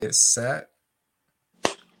It's set.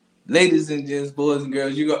 Ladies and gents, boys and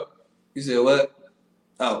girls, you said what?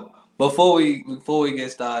 Oh, before we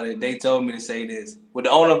get started, they told me to say this. With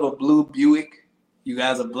the owner of a blue Buick, you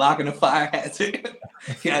guys are blocking the fire hazard.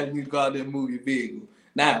 You guys need to go out there and move your vehicle.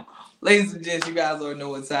 Now, ladies and gents, you guys already know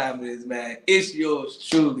what time it is, man. It's yours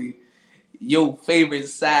truly, your favorite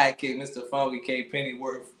sidekick, Mr. Funky K.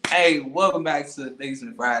 Pennyworth. Hey, welcome back to the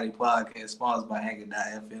Basement Friday podcast, sponsored by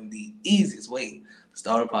Anchor.fm, the easiest way to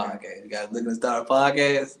start a podcast. You guys looking to start a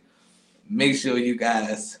podcast? Make sure you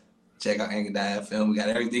guys check out Anchor.fm. We got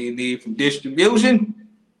everything you need from distribution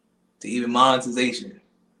to even monetization.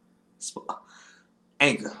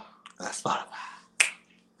 Anchor, Spotify.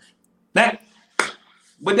 Now,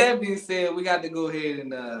 with that being said, we got to go ahead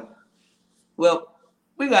and,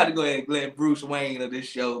 we got to go ahead and let Bruce Wayne of this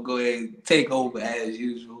show go ahead and take over as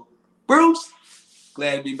usual. Bruce,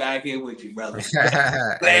 glad to be back here with you, brother.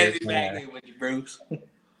 Glad to be back here with you, Bruce.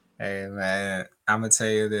 Hey, man, I'm going to tell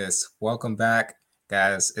you this. Welcome back,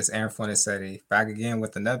 guys. It's Aaron Fornicetti back again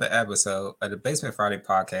with another episode of the Basement Friday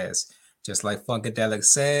podcast. Just like Funkadelic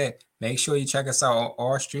said, make sure you check us out on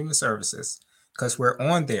all streaming services because we're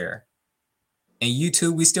on there. And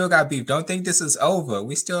YouTube, we still got beef. Don't think this is over.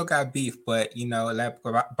 We still got beef, but, let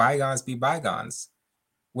bygones be bygones.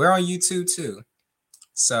 We're on YouTube, too.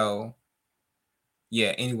 So,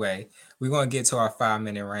 yeah, anyway, we're going to get to our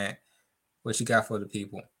 5-minute rant. What you got for the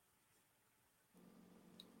people?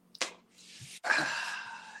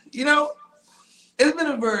 It's been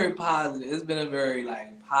a very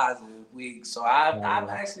positive week. So I've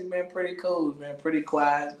actually been pretty cool, been pretty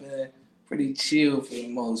quiet, been pretty chill for the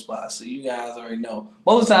most part. So you guys already know.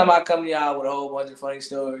 Most of the time I come to y'all with a whole bunch of funny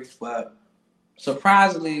stories, but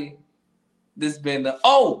surprisingly, this has been you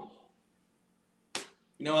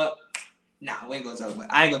know what? Nah, we ain't gonna talk about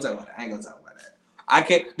it. I ain't gonna talk about that. I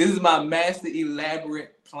can't. This is my master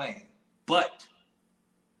elaborate plan, but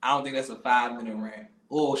I don't think that's a 5-minute rant.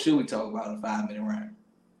 Or should we talk about a 5-minute rant?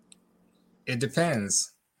 It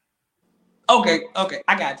depends. Okay,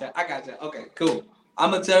 I got you. Okay, cool.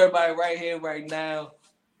 I'm gonna tell everybody right here, right now,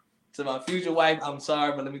 to my future wife, I'm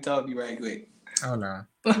sorry, but let me talk to you right quick. Oh no.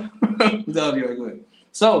 Talk to you right quick.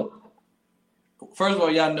 So, first of all,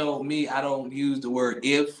 y'all know me, I don't use the word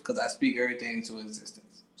if because I speak everything into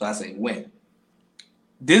existence. So I say when.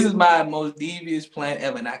 This is my most devious plan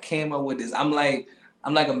ever, and I came up with this. I'm like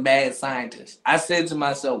a mad scientist. I said to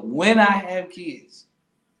myself, when I have kids,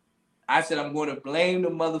 I said I'm going to blame the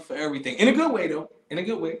mother for everything. In a good way, though. In a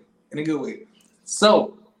good way.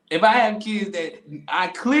 So, if I have kids that I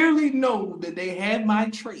clearly know that they have my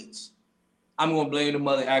traits, I'm going to blame the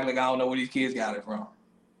mother and act like I don't know where these kids got it from.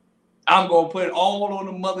 I'm going to put it all on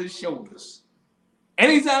the mother's shoulders.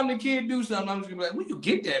 Anytime the kid do something, I'm just going to be like, where you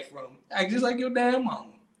get that from? Act just like your damn mama.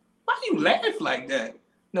 Why you laugh like that?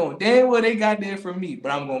 No, damn well they got that from me, but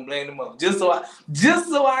I'm gonna blame them up just so I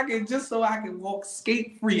can walk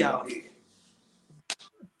skate free out here.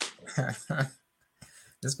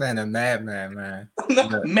 This man a madman, man.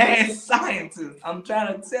 Mad scientist. I'm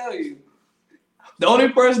trying to tell you. The only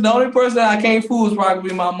person I can't fool is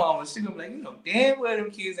probably my mama. She gonna be like, damn well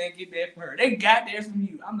them kids ain't get that from her. They got that from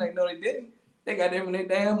you. I'm like, no, they didn't. They got that from their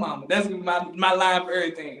damn mama. That's gonna be my line for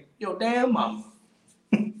everything. Yo, damn mama.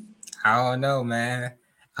 I don't know, man.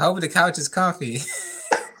 I hope the couch is comfy.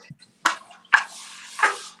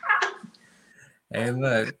 Hey,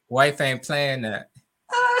 look, wife ain't playing that.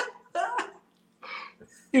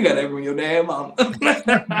 You got that from your damn mama.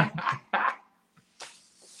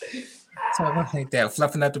 So I like that,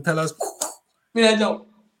 fluffing up the pillows. Me that joke.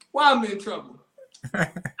 Why I'm in trouble? I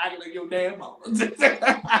can like your damn mama.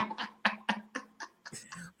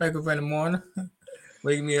 Wake up in the morning,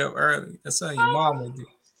 wake me up early. That's something your mom would do.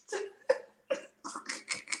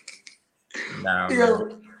 Nah,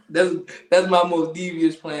 yo, that's my most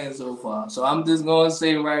devious plan so far. So I'm just gonna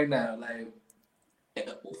say right now, like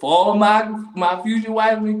for all my future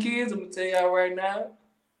wife and kids, I'm gonna tell y'all right now,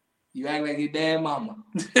 you act like your damn mama.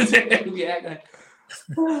 You act like.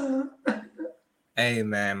 Hey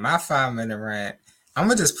man, my 5-minute rant. I'm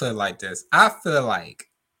gonna just put it like this. I feel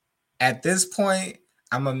like at this point,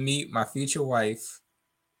 I'm gonna meet my future wife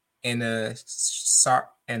in a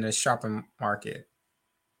shopping market.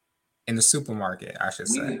 In the supermarket, I should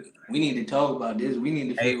say. We need to talk about this. We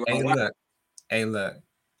need to figure out. Hey, look.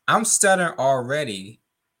 I'm stuttering already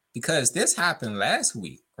because this happened last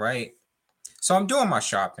week, right? So I'm doing my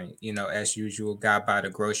shopping, as usual. Got by the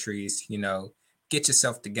groceries, get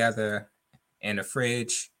yourself together in the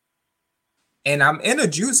fridge. And I'm in a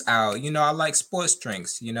juice aisle. I like sports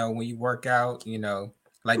drinks, when you work out,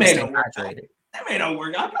 like to stay hydrated. That man don't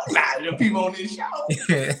work out. A lot of the people on this show.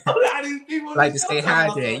 A lot of these people on Like to this show. stay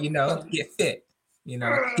hydrated, you know, get fit. You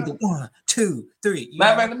know, keep it 1, 2, 3.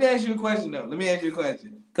 Matter of fact, let me ask you a question though.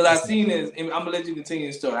 Because I've What's seen this, and I'm gonna let you continue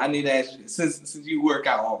the story. I need to ask you since you work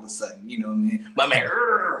out all of a sudden, you know what I mean? My man,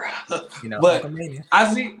 you know, but Hulkamania.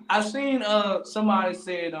 I seen somebody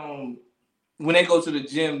said when they go to the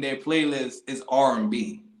gym, their playlist is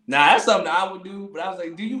R&B. Now that's something I would do, but I was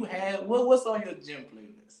like, do you have what's on your gym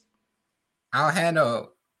playlist? I don't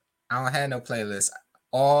have no playlist.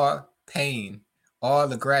 All pain,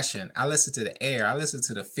 all aggression. I listen to the air. I listen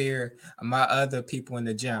to the fear of my other people in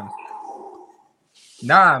the gym.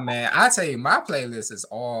 Nah, man. I tell you, my playlist is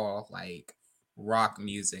all like rock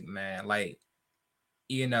music, man. Like,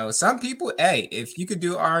 you know, some people, hey, if you could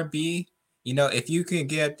do R&B, you know, if you can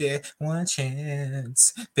get there, one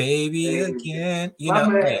chance, baby, again, you know,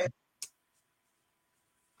 hey.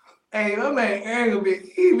 Hey, my man Aaron gonna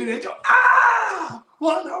be even at your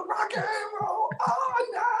what the rock and roll all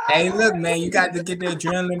night. Hey, look, man, you got to get the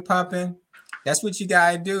adrenaline pumping. That's what you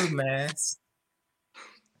gotta do, man.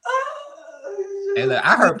 Hey, look,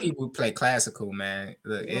 I heard people play classical, man.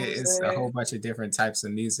 Look, it's a whole bunch of different types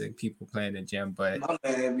of music people play in the gym, but my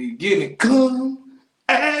man be getting come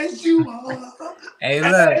as you are. Hey,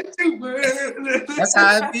 look, that's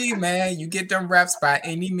how it be, man. You get them reps by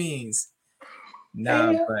any means.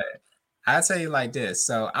 Nah, but I'll tell you like this.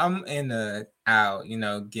 So I'm in the aisle, you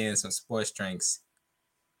know, getting some sports drinks.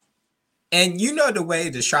 And you know the way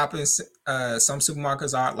the shopping some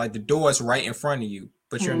supermarkets are, like the door is right in front of you,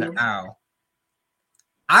 but you're in the aisle.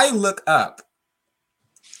 I look up.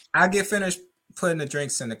 I get finished putting the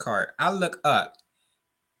drinks in the cart. I look up.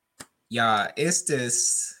 Y'all, it's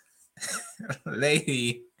this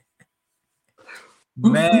lady.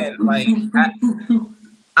 Man, like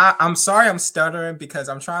I'm sorry I'm stuttering because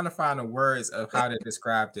I'm trying to find the words of how to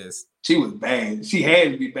describe this. She was bad. She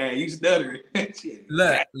had to be bad. You stuttering.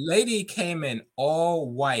 Look, lady came in all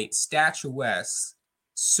white, statuesque.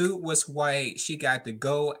 Suit was white. She got the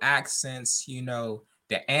gold accents, you know,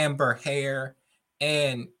 the amber hair.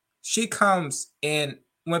 And she comes in.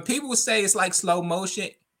 When people say it's like slow motion,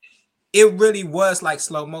 it really was like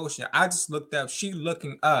slow motion. I just looked up. She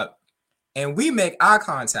looking up. And we make eye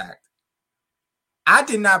contact. I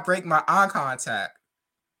did not break my eye contact.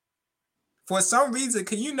 For some reason,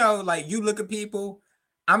 can you know, like you look at people,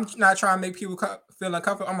 I'm not trying to make people feel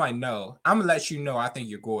uncomfortable. I'm like, no, I'm gonna let you know I think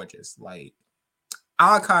you're gorgeous. Like,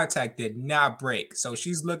 eye contact did not break. So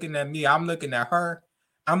she's looking at me. I'm looking at her.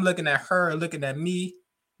 I'm looking at her, looking at me.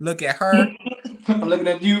 Look at her. I'm looking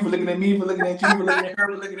at you, for looking at me, for looking at you, for looking at her,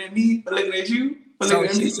 for looking at me, for looking at you. So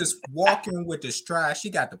she's just walking with the stride.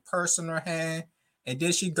 She got the purse in her hand. And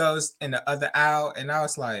then she goes in the other aisle. And I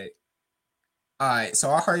was like, all right,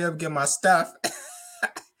 so I hurry up and get my stuff.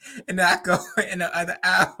 And then I go in the other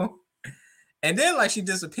aisle. And then like she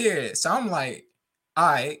disappeared. So I'm like,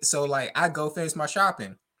 all right. So like I go finish my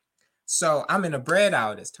shopping. So I'm in the bread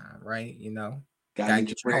aisle this time, right? You know, gotta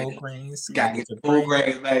get your whole grains. Gotta get your whole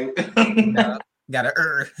grains, baby. You know,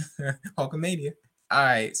 gotta Hulkamania. All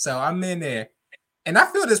right, so I'm in there. And I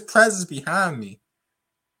feel this presence behind me.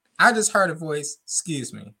 I just heard a voice,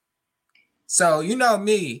 excuse me. So you know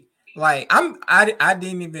me, like I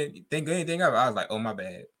didn't even think anything of it. I was like, oh my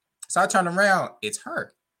bad. So I turn around, it's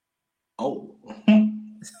her. Oh.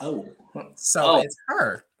 So it's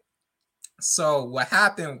her. So what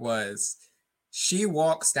happened was she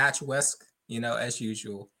walks statuesque, you know, as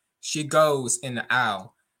usual. She goes in the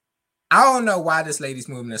aisle. I don't know why this lady's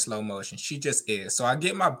moving in slow motion. She just is. So I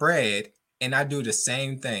get my bread and I do the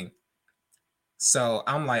same thing. So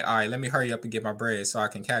I'm like, all right, let me hurry up and get my bread so I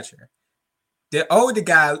can catch her. The older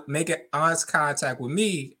guy making honest contact with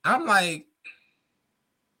me, I'm like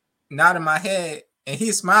nodding my head and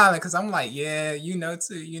he's smiling because I'm like, yeah, you know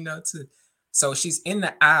too. So she's in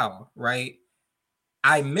the aisle, right?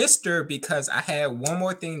 I missed her because I had one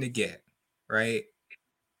more thing to get, right?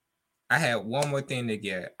 I had one more thing to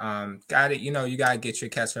get. Got it. You know, you gotta get your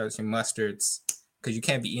ketchups and mustards because you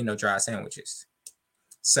can't be eating no dry sandwiches.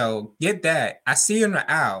 So get that. I see her in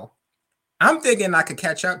the aisle. I'm thinking I could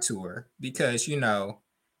catch up to her because, you know,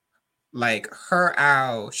 like her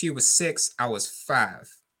aisle, she was 6, I was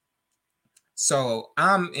 5. So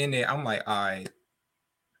I'm in there. I'm like, all right,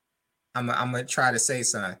 I'm gonna try to say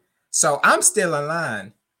something. So I'm still in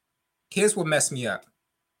line. Here's what messed me up.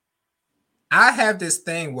 I have this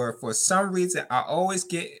thing where for some reason I always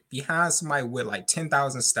get behind somebody with like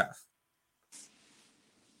 10,000 stuff.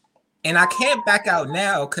 And I can't back out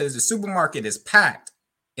now because the supermarket is packed.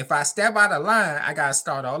 If I step out of line, I gotta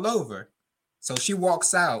start all over. So she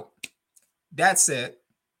walks out. That's it.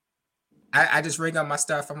 I just ring up my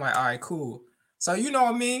stuff. I'm like, all right, cool. So you know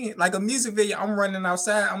what I mean? Like a music video, I'm running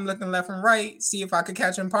outside, I'm looking left and right, see if I could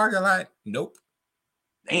catch him parking lot. Nope.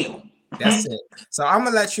 Damn. That's it. So I'm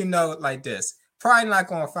gonna let you know like this. Probably not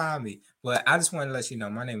gonna find me, but I just want to let you know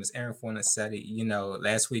my name is Aaron Fornasetti. You know,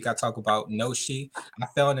 last week I talked about Noshi. I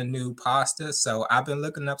found a new pasta, so I've been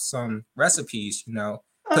looking up some recipes. You know,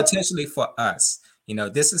 potentially for us. You know,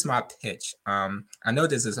 this is my pitch. I know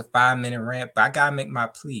this is a 5-minute rant, but I gotta make my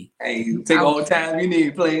plea. Hey, take all the time you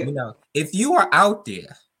need, play it. You know, if you are out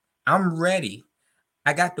there, I'm ready.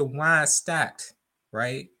 I got the wine stacked,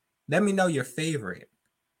 right? Let me know your favorite.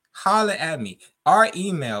 Holler at me. Our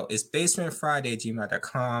email is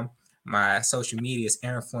basementfriday@gmail.com. My social media is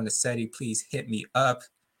Aaron Fornasetti. Please hit me up.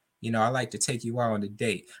 You know, I like to take you out on a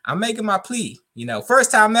date. I'm making my plea. You know,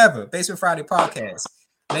 first time ever, Basement Friday podcast.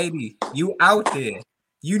 Lady, you out there.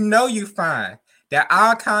 You know you fine. That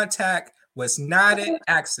eye contact was not an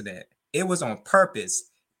accident. It was on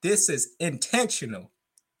purpose. This is intentional.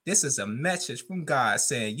 This is a message from God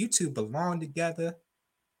saying you two belong together.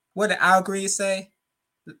 What did Al Green say?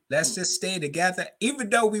 Let's just stay together, even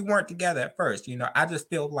though we weren't together at first. You know, I just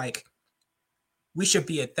feel like we should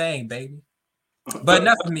be a thing, baby. But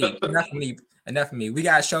enough of me. Enough of me. Enough of me. We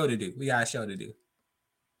got a show to do. We got a show to do.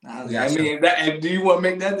 I mean, do you want to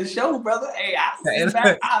make that the show, brother? Hey,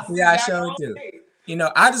 we got a show to do. You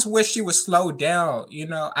know, I just wish she would slow down. You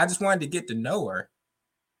know, I just wanted to get to know her.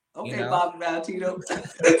 Okay, you know? Bobby Valentino.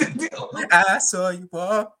 I saw you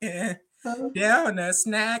walking down the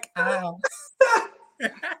snack aisle.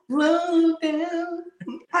 Slow down.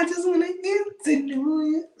 I just want to get to know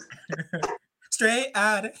you. Straight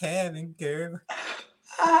out of heaven, girl.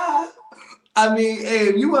 I mean, hey,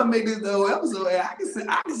 if you want to make this the whole episode, hey, I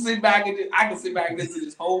can sit back and listen to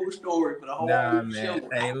this whole story for the whole show.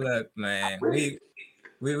 Hey, look, man,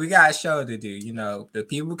 we got a show to do. You know, the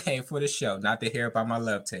people came for the show, not to hear about my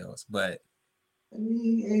love tales, but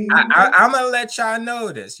I'm gonna let y'all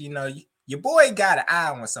know this. You know, your boy got an eye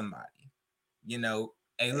on somebody. You know,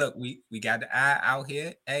 hey, look, we got the eye out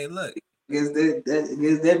here. Hey, look. Guess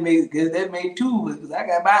that made two because I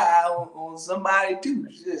got my eye on somebody too.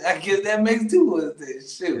 Shit. I guess that makes two of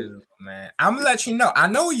this. Shoot, man. I'm gonna let you know. I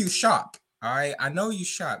know you sharp. All right, I know you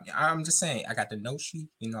sharp. I'm just saying. I got the Noshi.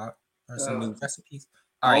 You know, some new recipes.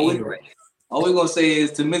 All right, anyway. All we're gonna say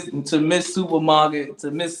is to Miss Supermarket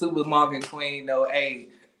Queen. Though, hey,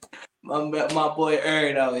 my boy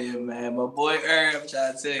Erd out here, man. My boy Erd. I'm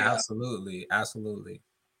trying to tell you. Absolutely.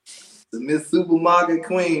 The Miss Supermarket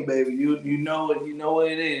Queen, baby. You know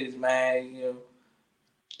what it is, man. You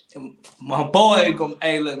know, my boy.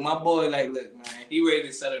 Hey, look, my boy. Like, look, man. He ready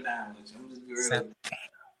to settle down with you. I'm just real.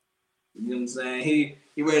 You know what I'm saying?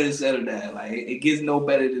 He ready to settle down. Like, it gets no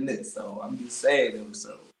better than this. So I'm just saying though. So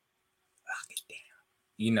lock it down.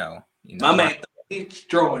 You know. My man, he's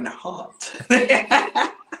throwing hard.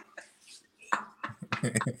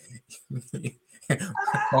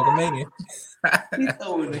 Pokemania. he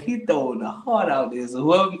throwing the heart out there. So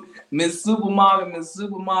whoever Miss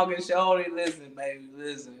Supermarket, Shorty, listen, baby,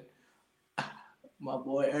 listen. My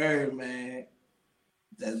boy Erd, man.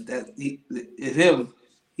 It's him.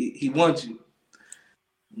 He wants you.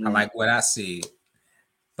 I like what I see.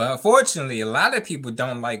 But unfortunately, a lot of people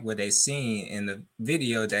don't like what they seen in the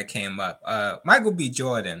video that came up. Michael B.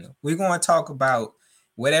 Jordan. We're going to talk about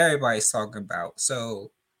what everybody's talking about.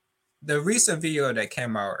 So the recent video that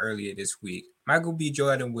came out earlier this week, Michael B.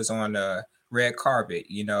 Jordan was on the red carpet.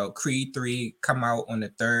 You know, Creed 3 come out on the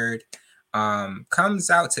 3rd. Comes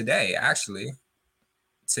out today, actually.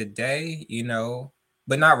 Today, you know,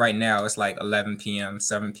 but not right now. It's like 11 p.m.,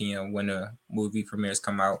 7 p.m. when the movie premieres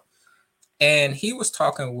come out. And he was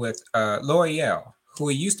talking with L'Oreal, who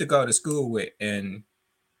he used to go to school with in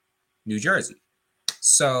New Jersey.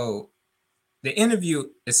 So the interview,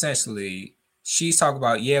 essentially, she's talking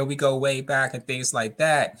about, yeah, we go way back and things like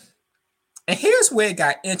that. And here's where it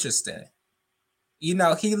got interesting. You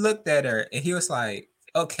know, he looked at her and he was like,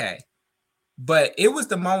 okay. But it was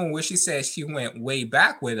the moment where she said she went way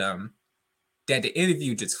back with him that the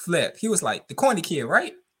interview just flipped. He was like, the corny kid,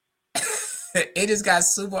 right? It just got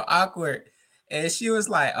super awkward. And she was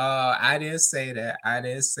like, oh, I didn't say that.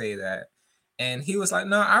 And he was like,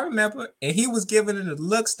 no, I remember. And he was giving her the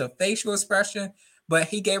looks, the facial expression, but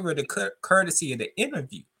he gave her the courtesy of the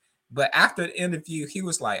interview. But after the interview, he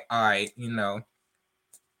was like, all right, you know,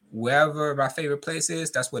 wherever my favorite place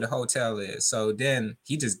is, that's where the hotel is. So then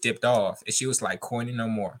he just dipped off. And she was like, corny no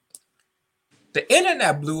more. The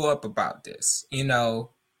internet blew up about this. You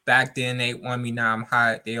know, back then they want me, now I'm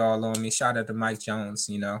hot. They all on me. Shout out to Mike Jones,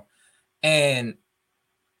 you know. And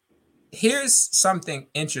here's something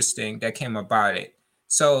interesting that came about it.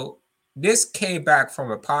 So this came back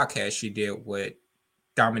from a podcast she did with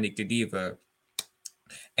Dominic the Diva,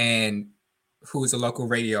 and who's a local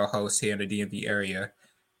radio host here in the DMV area.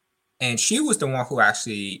 And she was the one who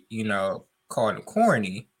actually, called him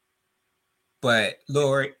corny. But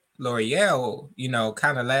L'Oreal,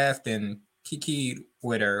 kind of laughed and kikied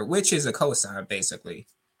with her, which is a cosign basically.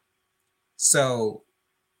 So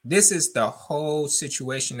this is the whole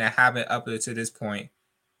situation that happened up to this point.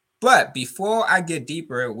 But before I get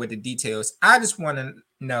deeper with the details, I just want to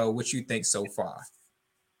know what you think so far.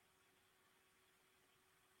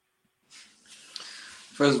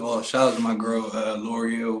 First of all, shout out to my girl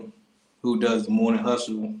L'Oreal, who does the morning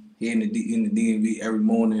hustle here in the DMV every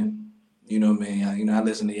morning. You know, man. I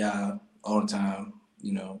listen to y'all all the time.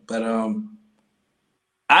 But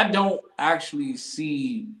I don't actually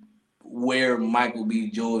see where Michael B.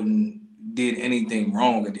 Jordan did anything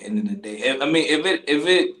wrong at the end of the day. I mean,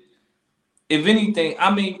 if anything,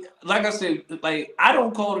 I mean, like I said, like I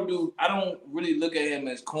don't call the dude. I don't really look at him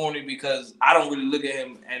as corny because I don't really look at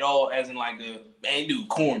him at all as in like a man, dude,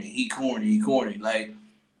 corny. He corny. Like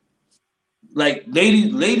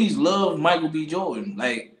ladies love Michael B. Jordan.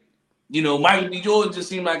 Like, Michael B. Jordan just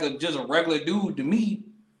seemed like just a regular dude to me.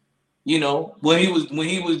 When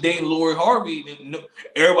he was dating Lori Harvey,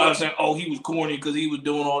 everybody was saying, "Oh, he was corny because he was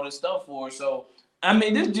doing all this stuff for her." So, I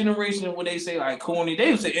mean, this generation, when they say like corny,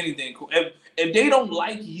 they would say anything. If they don't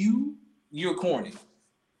like you, you're corny.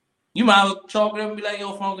 You might as well chalk it up and be like,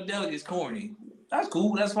 "Yo, Funkadelic is corny." That's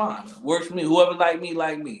cool. That's fine. Works for me. Whoever like me,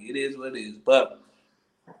 like me. It is what it is. But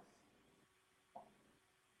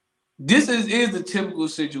this is the typical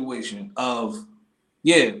situation of,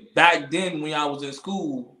 back then when I was in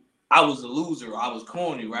school, I was a loser. I was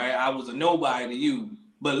corny, right? I was a nobody to you.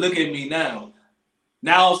 But look at me now.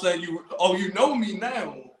 Now all of a sudden you know me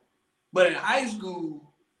now. But in high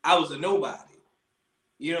school, I was a nobody.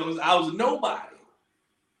 I was a nobody.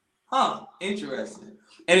 Huh? Interesting.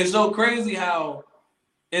 And it's so crazy how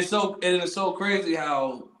that's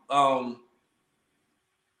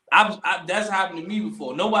happened to me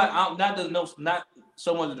before. Nobody, not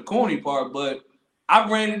so much of the corny part, but I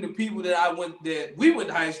ran into people that we went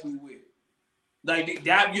to high school with. Like they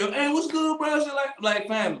dab you, hey, what's good, bro? So like,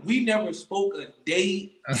 fam, we never spoke a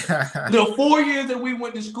day. The 4 years that we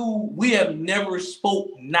went to school, we have never spoke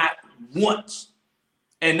not once.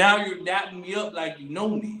 And now you're dapping me up like you know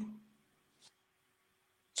me.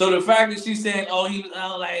 So the fact that she's saying, oh, he was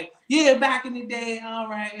like, yeah, back in the day, all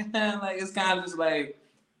right, like it's kind of just like,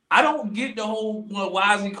 I don't get the whole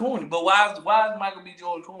why is he corny, but why is Michael B.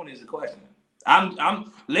 Jordan corny is the question.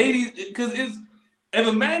 I'm ladies, because if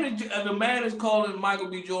a man is calling Michael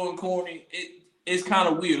B. Jordan corny, it's kind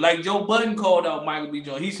of weird. Like Joe Budden called out Michael B.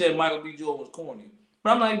 Jordan. He said Michael B. Jordan was corny.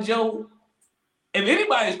 But I'm like, Joe, if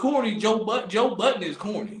anybody's corny, Joe Budden is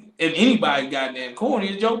corny. If anybody's goddamn corny,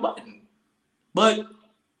 it's Joe Budden. But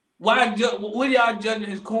what are y'all judging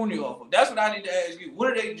his corny off of? That's what I need to ask you.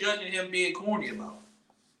 What are they judging him being corny about?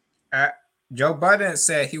 Joe Budden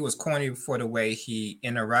said he was corny for the way he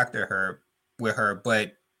interacted with her,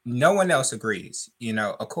 but no one else agrees.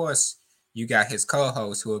 Of course, you got his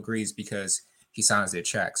co-host who agrees because he signs their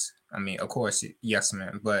checks. I mean, of course, yes,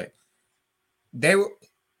 man. But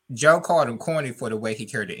Joe called him corny for the way he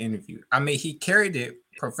carried the interview. I mean, he carried it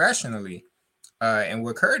professionally and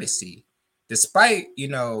with courtesy, despite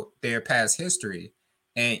their past history.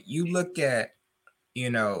 And you look at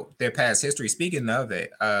their past history. Speaking of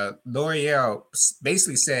it, L'Oreal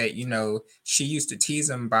basically said, she used to tease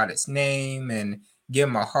him about his name and give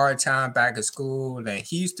him a hard time back at school. And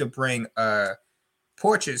he used to bring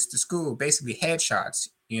portraits to school, basically headshots,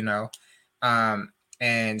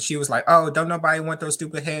 and she was like, oh, don't nobody want those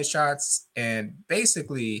stupid headshots. And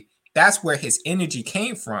basically that's where his energy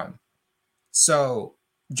came from. So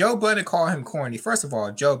Joe Budden called him corny. First of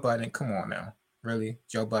all, Joe Budden, come on now. Really?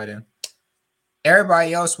 Joe Budden?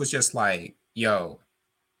 Everybody else was just like, yo,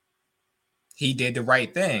 he did the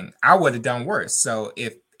right thing. I would have done worse. So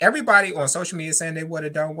if everybody on social media saying they would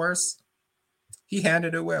have done worse, he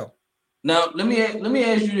handled it well. Now, let me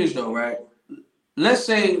ask you this though, right? Let's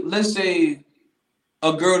say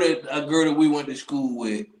a girl that we went to school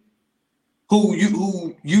with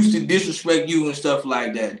who used to disrespect you and stuff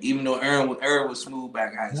like that, even though Aaron was smooth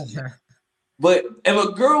back in high school. But if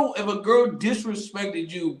a girl disrespected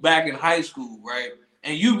you back in high school, right,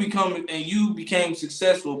 and you became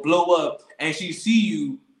successful, blow up, and she see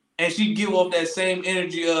you and she give off that same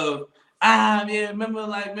energy of remember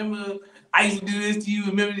I used to do this to you,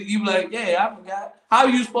 remember you be like, yeah, I forgot. How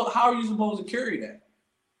are you supposed to carry that?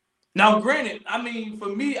 Now, granted, I mean, for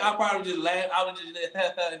me, I probably just laughed. I would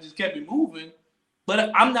just kept it moving.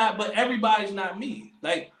 But I'm not. But everybody's not me.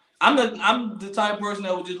 Like I'm the type of person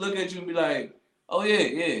that would just look at you and be like, oh yeah,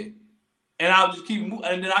 yeah. And I'll just keep moving,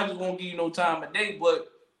 and then I just won't give you no time of day. But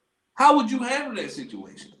how would you handle that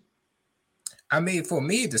situation? I mean, for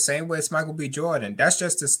me, the same way as Michael B. Jordan, that's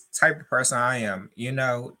just the type of person I am. You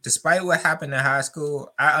know, despite what happened in high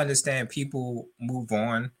school, I understand people move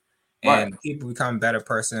on Right. and people become a better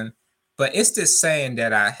person. But it's this saying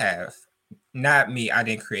that I have, not me, I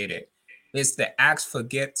didn't create it. It's the axe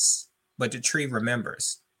forgets, but the tree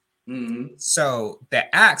remembers. Mm-hmm. So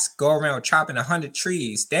the axe go around chopping 100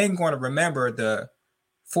 trees. They ain't going to remember the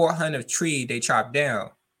 400 tree they chopped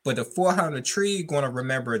down. But the 400 tree going to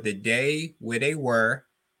remember the day where they were,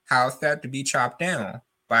 how it felt to be chopped down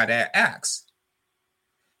by that axe.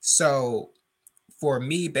 So for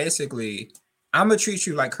me, basically, I'm gonna treat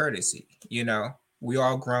you like courtesy. You know, we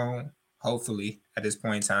all grown, hopefully, at this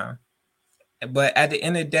point in time. But at the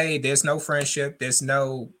end of the day, there's no friendship, there's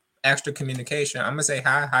no extra communication. I'm gonna say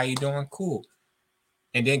hi, how you doing? Cool.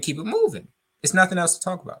 And then keep it moving. It's nothing else to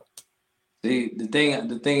talk about. See, the thing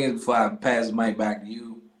is, before I pass the mic back to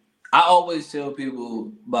you, I always tell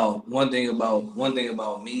people about one thing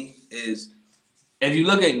about me is if you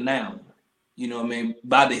look at now, you know what I mean,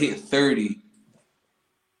 about to hit 30,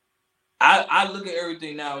 I look at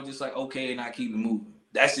everything now just like okay, and I keep it moving.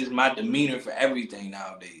 That's just my demeanor for everything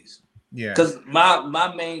nowadays. Yeah. Cause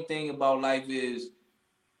my main thing about life is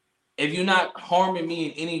if you're not harming me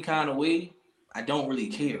in any kind of way, I don't really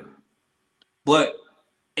care. But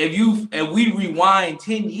if we rewind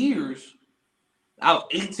 10 years, I was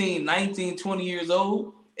 18, 19, 20 years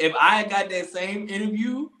old. If I had got that same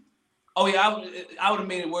interview, oh yeah, I would have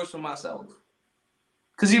made it worse for myself.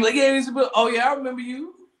 Cause he like, yeah, oh yeah, I remember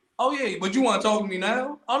you. Oh yeah, but you want to talk to me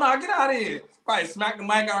now? Oh no, get out of here. Probably smack the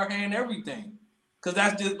mic out of her hand, everything. Cause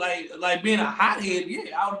that's just like being a hothead.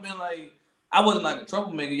 Yeah, I would have been like, I wasn't like a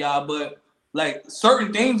troublemaker, y'all, but like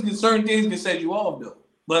certain things can set you off though.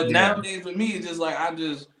 But Yeah. nowadays with me, it's just like I've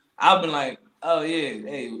been like, oh yeah,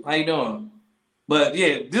 hey, how you doing? But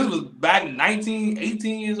yeah, this was back in 19,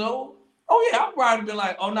 18 years old. Oh yeah, I'd probably been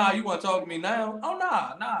like, oh nah, you want to talk to me now? Oh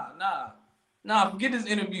nah, forget this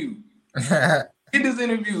interview. Get this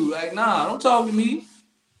interview. Like, nah, don't talk to me.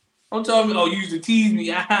 Don't talk to me. Oh, you used to tease me.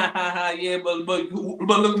 Yeah, but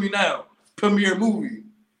look at me now. Premiere movie.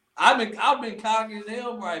 I've been cocky as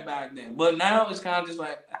hell right back then. But now it's kind of just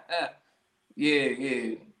like,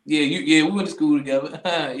 yeah. We went to school together.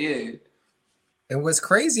 Yeah. And what's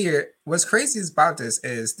crazy about this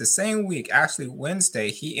is the same week, actually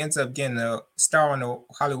Wednesday, he ends up getting a star on the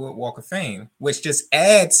Hollywood Walk of Fame, which just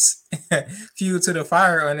adds fuel to the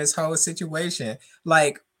fire on this whole situation.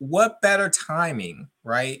 Like, what better timing,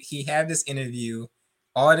 right? He had this interview,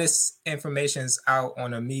 all this information's out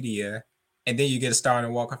on the media, and then you get a star on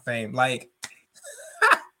the Walk of Fame. Like,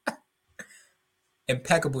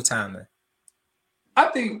 impeccable timing. I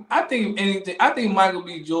think Michael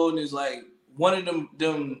B. Jordan is like one of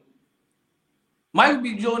them. Michael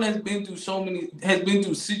B. Jordan has been through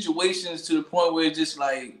situations to the point where it's just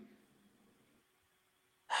like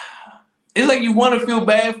it's like you want to feel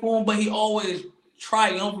bad for him, but he always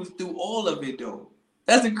triumphs through all of it though.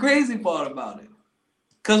 That's the crazy part about it.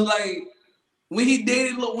 Cause like when he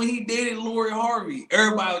dated Lori Harvey,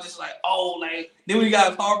 everybody was just like, oh, like then when he got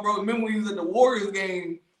his heart broken. Remember when he was at the Warriors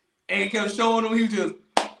game and he kept showing him, he was just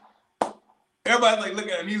everybody's like, look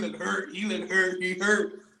at him, he look hurt, he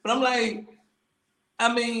hurt. But I'm like,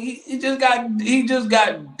 I mean, he just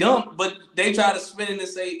got dumped, but they try to spin it and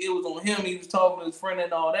say it was on him. He was talking to his friend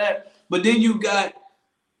and all that. Now you got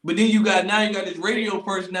this radio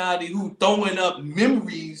personality who throwing up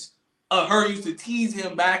memories of her used to tease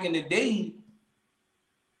him back in the day.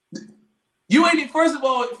 You ain't first of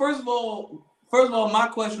all, my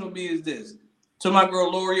question would be is this to my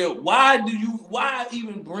girl Loria, why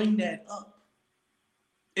even bring that up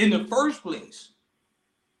in the first place?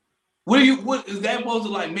 What is that supposed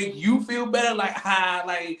to like make you feel better? Like,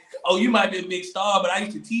 oh, you might be a big star, but I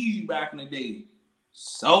used to tease you back in the day.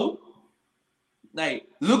 So, like,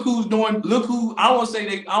 look who I don't want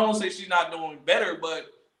to say she's not doing better, but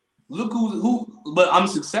look but I'm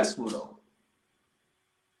successful though.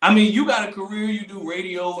 I mean, you got a career, you do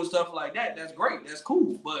radio and stuff like that. That's great. That's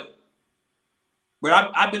cool. But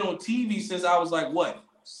I've been on TV since I was like, what,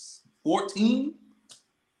 14?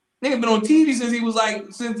 Nigga been on TV since he was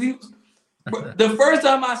the first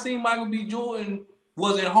time I seen Michael B. Jordan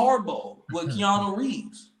was in Hardball with Keanu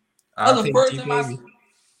Reeves. That was the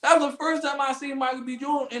first time I seen Michael B.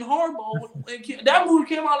 Jordan in Hardball. That movie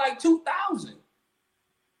came out like 2000.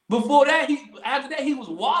 Before that, after that, he was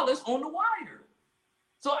Wallace on The Wire.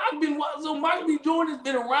 So Michael B. Jordan has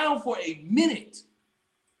been around for a minute.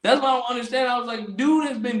 That's why I don't understand. I was like, dude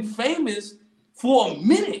has been famous for a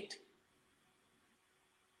minute.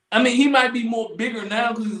 I mean, he might be more bigger now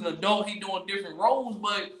because he's an adult. He doing different roles,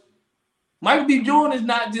 but Michael B. Jordan is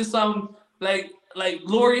not just some like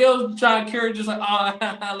L'Oreal trying to carry just like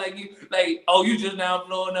like you like you just now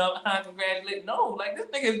blowing up. Congratulations. No, like this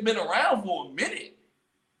nigga has been around for a minute.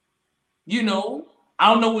 You know,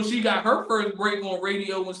 I don't know when she got her first break on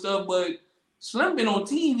radio and stuff, but Slim been on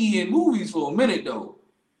TV and movies for a minute though.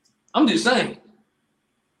 I'm just saying.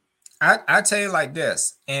 I tell you like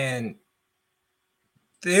this, and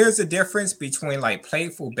there's a difference between like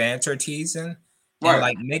playful banter teasing and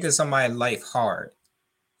like making somebody's life hard.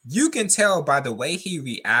 You can tell by the way he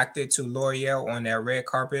reacted to L'Oreal on that red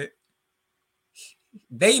carpet.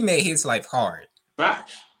 They made his life hard. Right.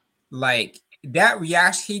 Like that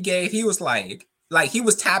reaction he gave, he was like he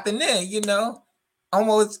was tapping in, you know,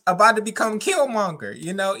 almost about to become Killmonger,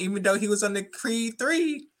 you know, even though he was on the Creed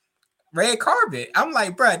 3 red carpet. I'm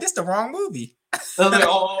like, bro, this the wrong movie.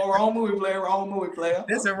 Wrong movie player.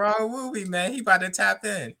 This the wrong movie, man. He about to tap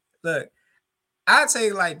in. Look, I'll tell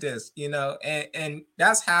you like this, you know, and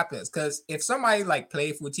that's happens because if somebody like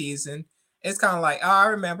playful teasing, it's kind of like, oh, I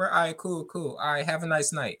remember. All right, cool. All right, have a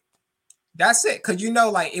nice night. That's it. Cause you know,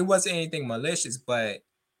 like it wasn't anything malicious, but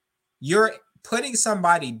you're putting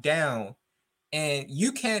somebody down and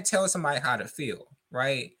you can't tell somebody how to feel,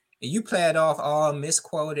 right? And you play it off all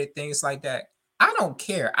misquoted, things like that. I don't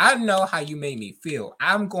care. I know how you made me feel.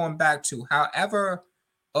 I'm going back to however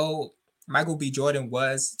old Michael B. Jordan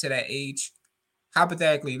was to that age.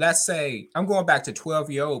 Hypothetically, let's say I'm going back to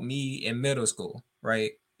 12-year-old me in middle school,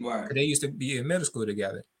 right? Right. Because they used to be in middle school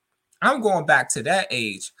together. I'm going back to that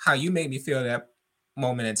age, how you made me feel that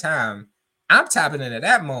moment in time. I'm tapping into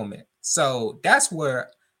that moment. So that's where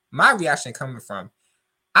my reaction coming from.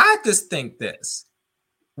 I just think this.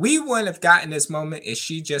 We wouldn't have gotten this moment if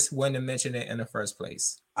she just wouldn't have mentioned it in the first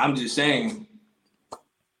place. I'm just saying.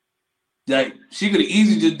 Like she could have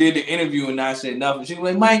easily just did the interview and not said nothing. She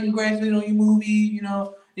was like, Mike, congratulations on your movie, you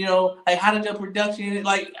know, like how did your production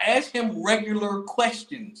like ask him regular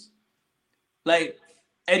questions. Like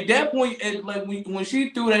at that point, like when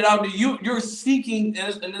she threw that out there, you're seeking,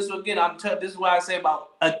 and this again, this is what I say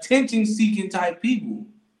about attention-seeking type people.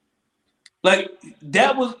 Like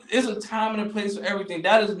it's a time and a place for everything.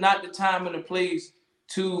 That is not the time and the place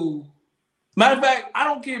to. Matter of fact, I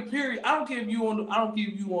don't care. Period. I don't care if you on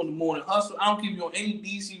the Morning Hustle. I don't care if you on any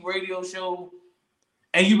DC radio show,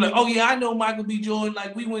 and you like, oh yeah, I know Michael B. Jordan.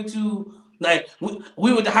 Like we went to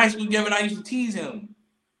we went to high school together, and I used to tease him.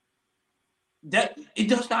 That it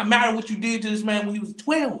does not matter what you did to this man when he was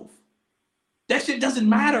 12. That shit doesn't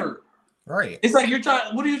matter. Right. It's like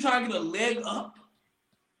what are you trying to get a leg up?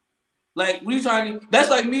 Like, what are you trying to? That's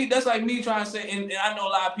like me trying to say, and I know a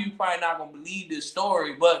lot of people probably not gonna believe this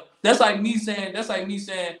story, but that's like me saying,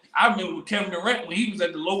 I remember with Kevin Durant when he was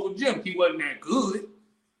at the local gym, he wasn't that good.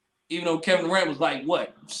 Even though Kevin Durant was like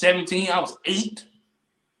what, 17, I was 8.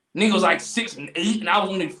 Nigga was like 6 and 8, and I was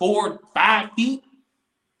only 4, 5 feet.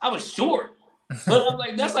 I was short. But I'm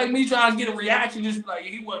like, that's like me trying to get a reaction, just like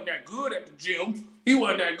he wasn't that good at the gym.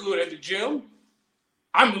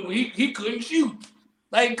 I mean, he couldn't shoot.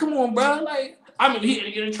 Like, come on, bro. Like, I mean, he had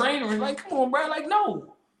to get a trainer. Like, come on, bro. Like,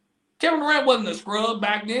 no. Kevin Durant wasn't a scrub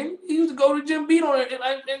back then. He used to go to the gym, beat on it,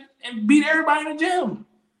 and beat everybody in the gym.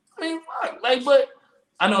 I mean, fuck. Like, but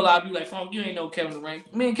I know a lot of people like, Funk, you ain't know Kevin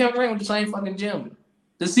Durant. Me and Kevin Durant went to the same fucking gym.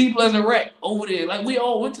 The C Pleasant Rec over there. Like, we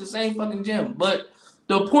all went to the same fucking gym. But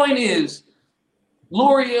the point is,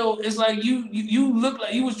 L'Oreal is like you look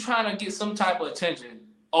like you was trying to get some type of attention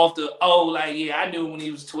off the like yeah, I knew when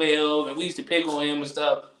he was 12 and we used to pick on him and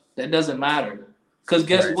stuff. That doesn't matter. Cause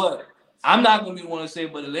guess what? I'm not gonna be the one to say,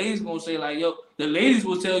 but the ladies gonna say like, yo, the ladies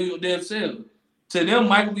will tell you themselves. To them,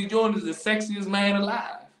 Michael B. Jordan is the sexiest man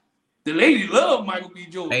alive. The ladies love Michael B.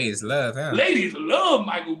 Jordan. Ladies love him. Ladies love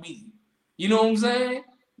Michael B. You know what I'm saying?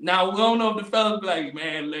 Now we don't know if the fellas be like,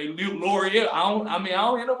 man, like L'Oreal, I don't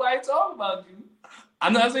hear nobody talk about you.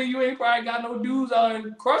 I'm not saying you ain't probably got no dudes out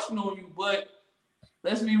here crushing on you, but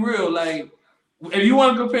let's be real. Like, if you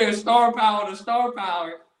want to compare star power to star power,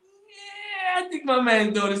 yeah, I think my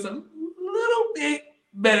man's doing this a little bit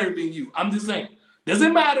better than you. I'm just saying.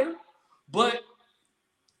 Doesn't matter, but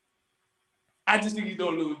I just think he's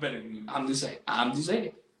doing a little bit better than you. I'm just saying.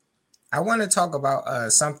 I want to talk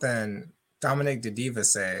about something Dominic the Diva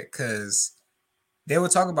said, because they were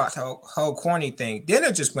talking about the whole corny thing. Then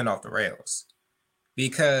it just went off the rails.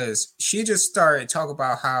 Because she just started talking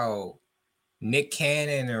about how Nick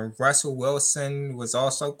Cannon and Russell Wilson was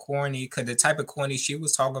also corny, because the type of corny she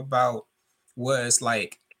was talking about was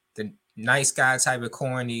like the nice guy type of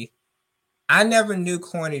corny. I never knew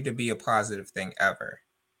corny to be a positive thing ever.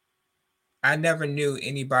 I never knew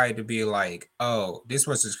anybody to be like, oh, this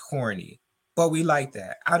was just corny. But we like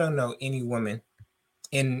that. I don't know any woman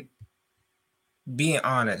in being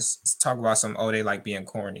honest, talk about some, oh, they like being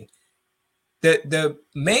corny. The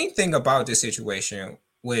main thing about this situation,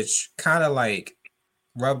 which kind of like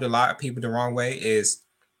rubbed a lot of people the wrong way, is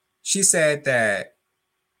she said that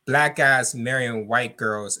black guys marrying white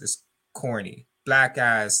girls is corny. Black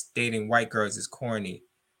guys dating white girls is corny.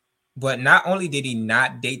 But not only did he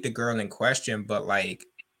not date the girl in question, but like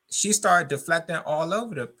she started deflecting all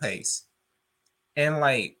over the place. And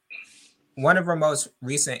like one of her most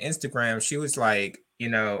recent Instagrams, she was like, you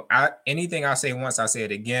know, anything I say once, I say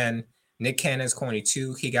it again. Nick Cannon's corny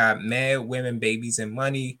too. He got mad women, babies, and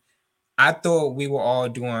money. I thought we were all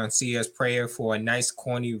doing serious prayer for a nice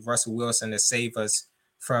corny Russell Wilson to save us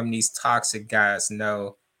from these toxic guys.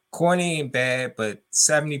 No, corny ain't bad, but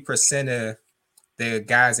 70% of the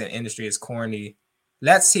guys in the industry is corny.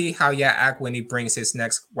 Let's see how y'all act when he brings his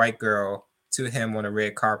next white girl to him on a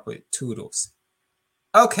red carpet. Toodles.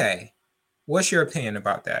 Okay, what's your opinion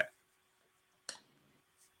about that?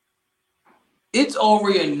 It's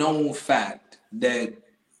already a known fact that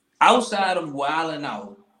outside of wilding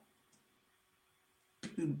out,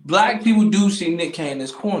 black people do see Nick Cannon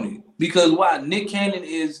as corny. Because why? Nick Cannon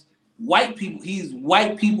is white people. He's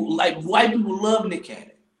white people. Like, white people love Nick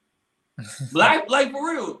Cannon. Black, like, for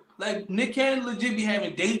real. Like, Nick Cannon legit be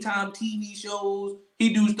having daytime TV shows.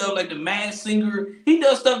 He do stuff like The Masked Singer. He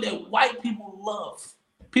does stuff that white people love.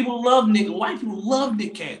 People love Nick. White people love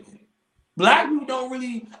Nick Cannon. Black people don't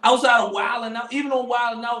really, outside of Wildin' Out, even on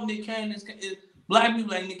Wildin' Out, Nick Cannon is black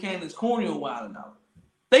people like Nick Cannon is corny on Wildin' Out.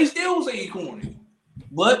 They still say he's corny.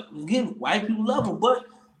 But again, white people love him. But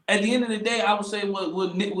at the end of the day, I would say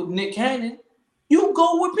with Nick Cannon, you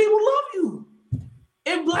go where people love you.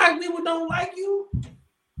 If black people don't like you,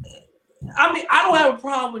 I mean, I don't have a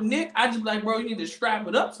problem with Nick. I just like, bro, you need to strap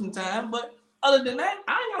it up sometime. But other than that,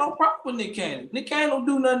 I ain't got no problem with Nick Cannon. Nick Cannon don't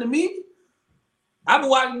do nothing to me. I've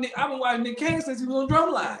been watching Nick Cannon since he was on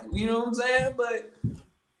Drumline. You know what I'm saying? But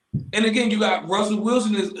and again, you got Russell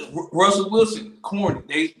Wilson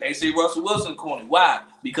corny. They say Russell Wilson corny. Why?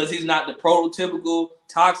 Because he's not the prototypical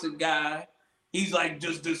toxic guy. He's like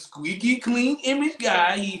just the squeaky clean image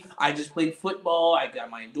guy. I just play football. I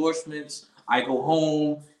got my endorsements. I go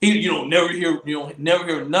home. You never hear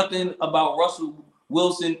nothing about Russell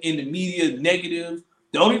Wilson in the media negative.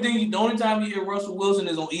 The only time you hear Russell Wilson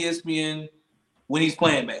is on ESPN when he's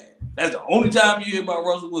playing bad. That's the only time you hear about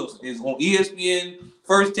Russell Wilson. Is on ESPN.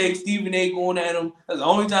 First take, Stephen A. going at him. That's the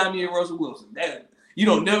only time you hear Russell Wilson. You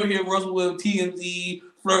don't never hear Russell Wilson TMZ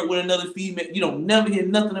flirt with another female. You don't never hear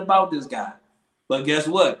nothing about this guy. But guess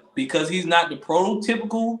what? Because he's not the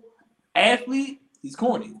prototypical athlete, he's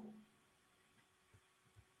corny.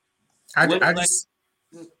 I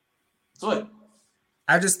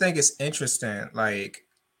just think it's interesting, like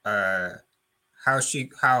how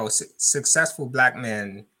successful black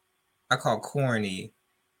men are called corny,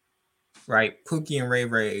 right? Pookie and Ray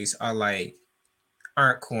Rays aren't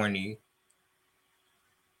corny,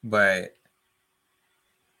 but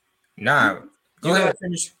nah. Go ahead and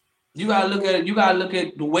finish. You gotta look at it. You gotta look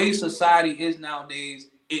at the way society is nowadays.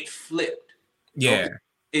 It flipped. Yeah, okay?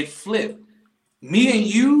 It flipped. Me and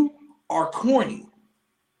you are corny,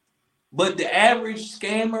 but the average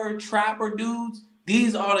scammer, trapper dudes,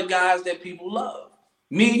 these are the guys that people love.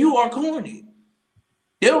 Me and you are corny.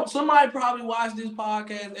 Somebody probably watch this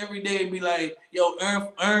podcast every day and be like, "Yo,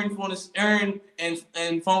 Ern and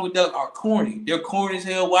Funkadelic are corny. They're corny as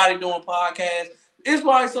hell. Why they doing podcasts?" It's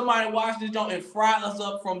probably somebody watch this joint and fry us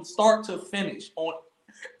up from start to finish on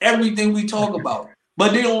everything we talk about.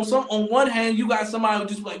 But then on one hand, you got somebody who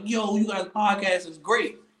just like, "Yo, you guys' podcast is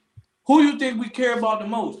great." Who you think we care about the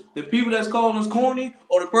most? The people that's calling us corny,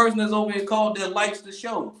 or the person that's over here called that likes the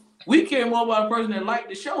show? We care more about the person that liked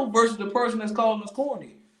the show versus the person that's calling us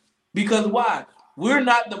corny. Because why? We're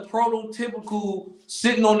not the prototypical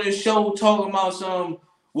sitting on this show talking about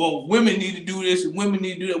well, women need to do this and women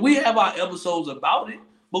need to do that. We have our episodes about it,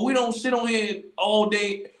 but we don't sit on here all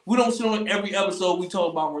day. We don't sit on every episode we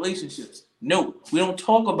talk about relationships. No, we don't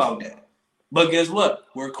talk about that. But guess what?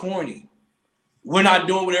 We're corny. We're not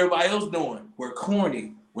doing what everybody else doing. We're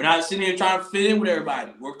corny. We're not sitting here trying to fit in with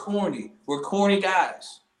everybody. We're corny. We're corny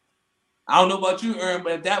guys. I don't know about you, Ern,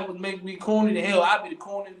 but if that would make me corny to hell, I'd be the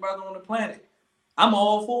corniest brother on the planet. I'm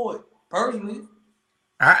all for it, personally.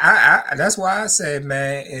 I that's why I said,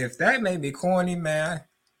 man, if that made me corny, man,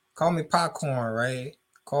 call me popcorn, right?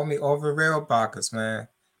 Call me over real Bacchus, man.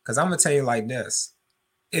 Because I'm going to tell you like this.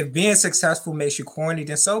 If being successful makes you corny,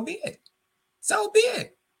 then so be it. So be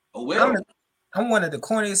it. Oh, well. I'm one of the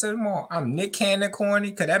corniest of them all. I'm Nick Cannon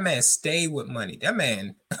corny because that man stayed with money. That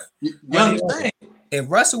man You money. understand? If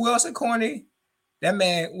Russell Wilson corny, that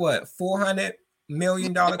man what $400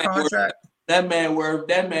 million contract? That man worth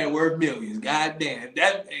millions. God damn,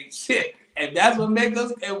 that ain't shit. And that's what makes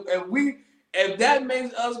us. If that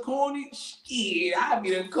makes us corny, shit, I'd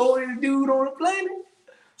be the corniest dude on the planet.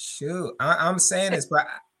 Shoot, I'm saying this, but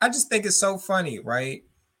I just think it's so funny, right?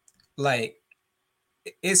 Like,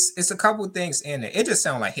 it's a couple things in it. It just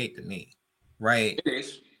sounds like hate to me, right? It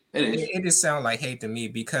is. It is. It just sounds like hate to me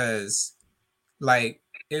because, like,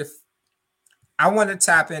 if I want to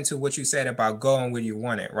tap into what you said about going where you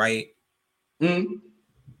want it, right? Mm-hmm.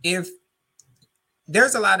 If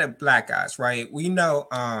there's a lot of black guys, right? We know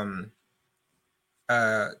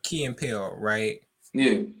Key and Peele, right?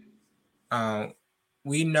 Yeah.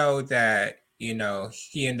 We know that, you know,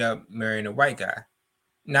 he ended up marrying a white guy.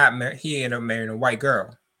 He ended up marrying a white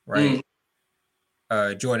girl, right?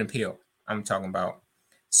 Jordan Peele, I'm talking about.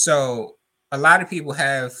 So a lot of people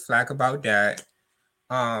have flack about that.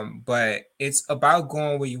 But it's about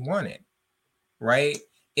going where you want it, right?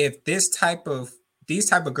 If these type of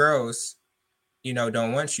girls, you know,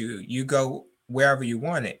 don't want you, you go wherever you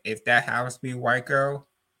want it. If that happens to be a white girl,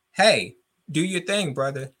 hey, do your thing,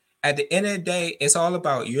 brother. At the end of the day, it's all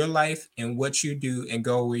about your life and what you do and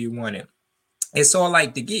go where you want it. It's all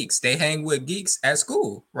like the geeks. They hang with geeks at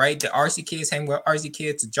school, right? The RC kids hang with RC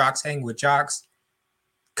kids, the jocks hang with jocks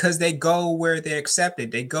because they go where they're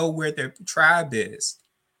accepted. They go where their tribe is.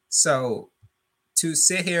 So to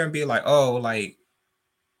sit here and be like, oh, like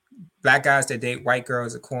black guys that date white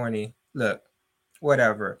girls are corny. Look,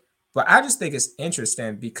 whatever. But I just think it's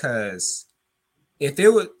interesting because if it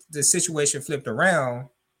was the situation flipped around,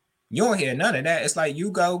 you don't hear none of that. It's like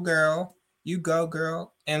you go, girl,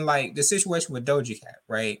 and like the situation with Doja Cat,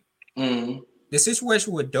 right? Mm-hmm. The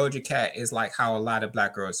situation with Doja Cat is like how a lot of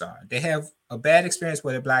black girls are. They have a bad experience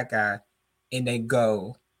with a black guy, and they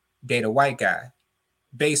go date a white guy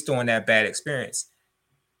based on that bad experience.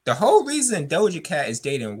 The whole reason Doja Cat is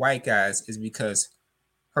dating white guys is because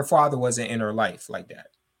her father wasn't in her life like that.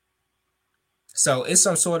 So it's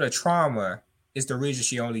some sort of trauma is the reason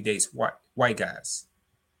she only dates white guys.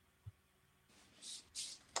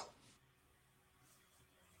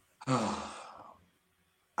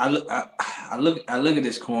 I look at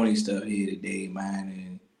this corny stuff here today, man,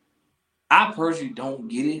 and I personally don't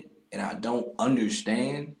get it and I don't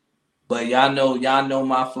understand. But y'all know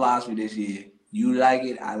my philosophy this year. You like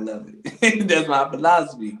it, I love it. That's my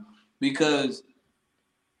philosophy. Because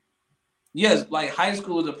yes, like high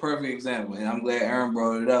school is a perfect example, and I'm glad Aaron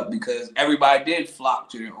brought it up because everybody did flock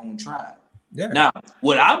to their own tribe. Yeah. Now,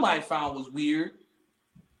 what I might find was weird.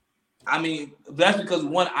 I mean, that's because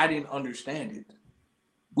one, I didn't understand it.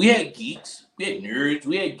 We had geeks, we had nerds,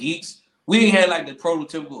 we had geeks. We didn't have like the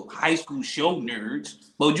prototypical high school show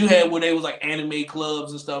nerds, but you had where they was like anime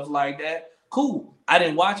clubs and stuff like that. Cool. I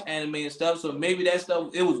didn't watch anime and stuff, so maybe that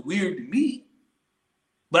stuff it was weird to me.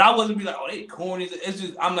 But I wasn't be like, oh, they corny. It's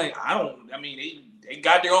just I'm like, they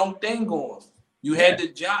got their own thing going. You had the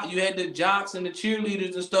jocks and the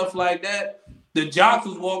cheerleaders and stuff like that. The jocks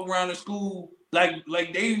was walking around the school like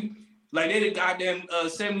they the goddamn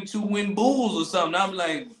 72 win Bulls or something. I'm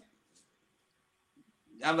like,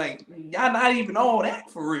 y'all not even all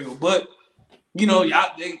that for real. But you know,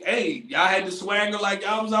 y'all had the swagger like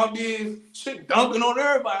y'all was out there shit dunking on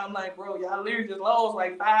everybody. I'm like, bro, y'all literally just lost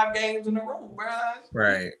like 5 games in a row, bro.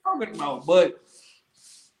 Right. Talking about, but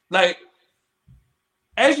like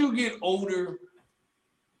as you get older,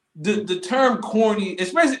 the term corny,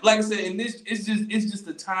 especially like I said, in this, it's just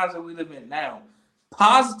the times that we live in now.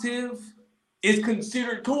 Positive is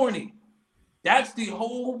considered corny. That's the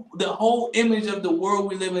whole image of the world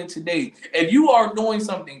we live in today. If you are doing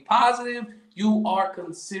something positive, you are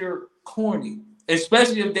considered corny.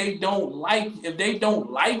 Especially if they don't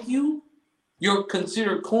like you, you're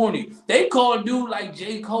considered corny. They call a dude like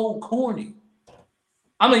J. Cole corny.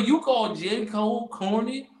 I mean, you call J. Cole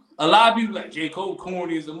corny. A lot of people like J. Cole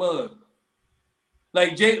corny as a mug.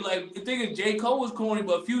 Like the thing is J. Cole is corny,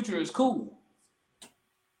 but Future is cool.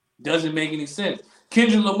 Doesn't make any sense.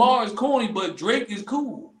 Kendrick Lamar is corny, but Drake is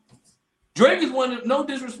cool. Drake is one of, no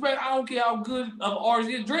disrespect, I don't care how good of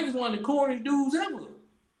artist he is. Drake is one of the corniest dudes ever.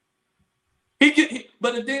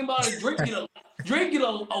 But the thing about it, Drake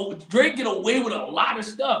get away with a lot of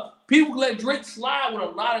stuff. People let Drake slide with a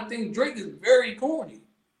lot of things. Drake is very corny.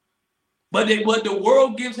 But the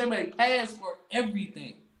world gives him a pass for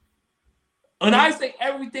everything. When I say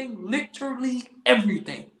everything, literally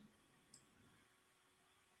everything.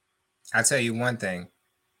 I tell you one thing,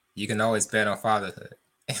 you can always bet on fatherhood.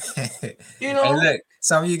 You Hey, know? look,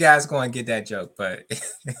 some of you guys going to get that joke, but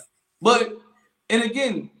And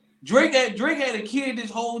again, Drake had a kid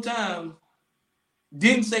this whole time,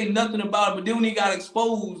 didn't say nothing about it, but then when he got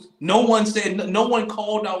exposed, no one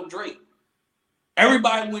called out Drake.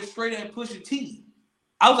 Everybody went straight at Pusha T.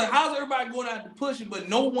 I was like, how's everybody going out to push it, but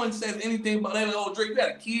no one says anything about that? Oh, Drake, you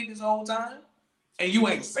had a kid this whole time, and you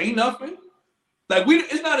ain't say nothing. Like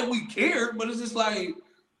it's not that we cared, but it's just like,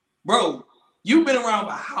 bro, you've been around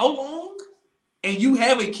for how long, and you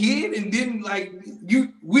have a kid, and then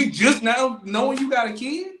we just now knowing you got a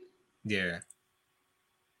kid. yeah.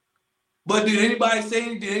 But did anybody say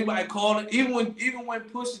anything? Did anybody call it? Even when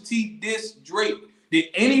Pusha T dissed Drake, did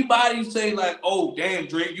anybody say like, "Oh, damn,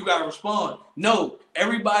 Drake, you gotta respond"? No,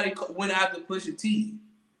 everybody went after Pusha T.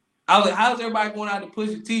 I was like, "How's everybody going after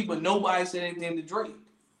Pusha T?" But nobody said anything to Drake,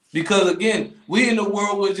 because again, we in the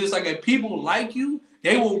world where just like if people like you,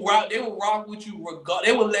 they will rock with you regardless.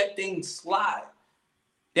 They will let things slide.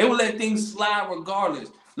 They will let things slide regardless.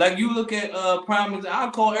 Like you look at Prime Minister,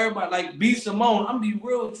 I call everybody like B Simone. I'm gonna be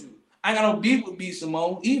real with you. I ain't got no beef with B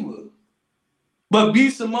Simone either. But B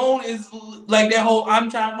Simone is like that whole I'm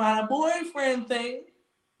trying to find a boyfriend thing,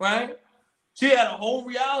 right? She had a whole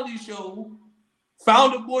reality show,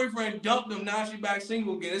 found a boyfriend, dumped him, now she back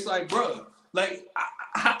single again. It's like, bro, like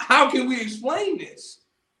how can we explain this?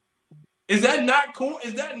 Is that not corny?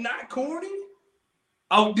 Is that not corny?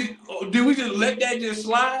 Did we just let that just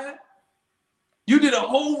slide? You did a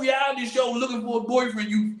whole reality show looking for a boyfriend.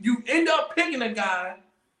 You end up picking a guy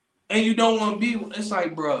and you don't want to be with. It's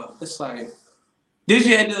like, bro, it's like this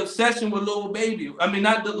you had the obsession with Lil Baby. I mean,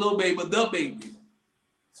 not the Lil Baby, but the Baby.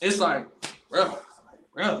 It's like, bro.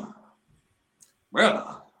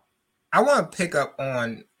 I want to pick up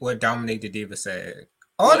on what Dominique the Diva said.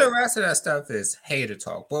 All the rest of that stuff is hater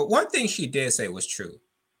talk. But one thing she did say was true.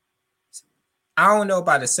 I don't know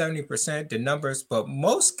about the 70%, the numbers, but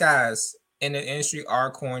most guys in the industry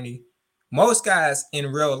are corny. Most guys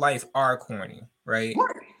in real life are corny, right?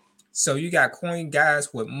 So you got corny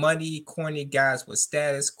guys with money, corny guys with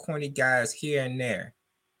status, corny guys here and there.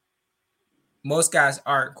 Most guys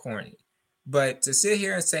aren't corny. But to sit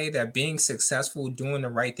here and say that being successful, doing the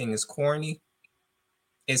right thing is corny,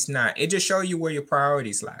 it's not. It just shows you where your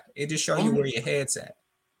priorities lie. It just shows you where your head's at.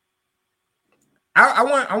 I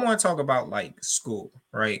want to talk about like school,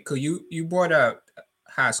 right? Because you brought up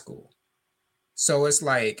high school. So it's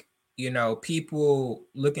like, people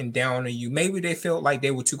looking down on you. Maybe they felt like they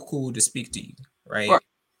were too cool to speak to you, right?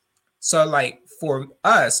 So like for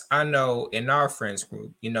us, I know in our friends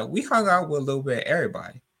group, we hung out with a little bit of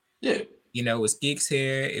everybody. Yeah. It was geeks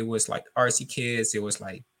here. It was like RC kids. It was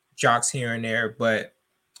like jocks here and there. But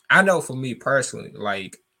I know for me personally,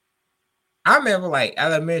 like I remember like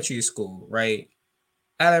elementary school, right?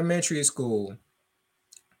 Elementary school,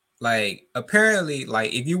 like apparently,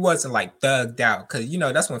 like if you wasn't like thugged out, because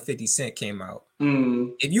that's when 50 Cent came out.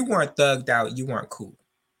 If you weren't thugged out, you weren't cool.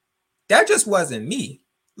 That just wasn't me.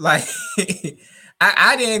 Like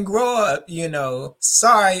I didn't grow up,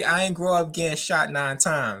 sorry, I ain't grow up getting shot 9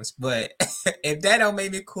 times. But if that don't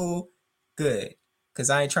make me cool, good.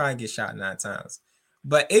 Because I ain't trying to get shot 9 times.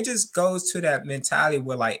 But it just goes to that mentality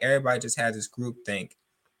where like everybody just has this group think.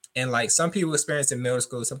 And like some people experience in middle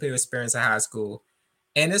school, some people experience in high school.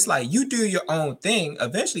 And it's like you do your own thing.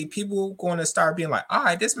 Eventually, people going to start being like, all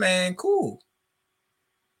right, this man cool.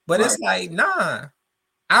 But it's like, nah.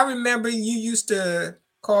 I remember you used to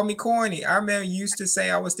call me corny. I remember you used to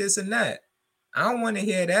say I was this and that. I don't want to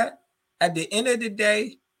hear that. At the end of the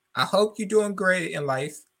day, I hope you're doing great in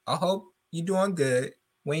life. I hope you're doing good.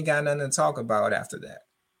 We ain't got nothing to talk about after that.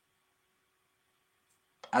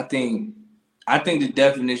 I think the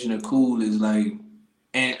definition of cool is like,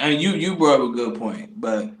 and you brought up a good point,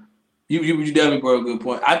 but you definitely brought up a good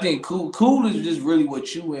point. I think cool is just really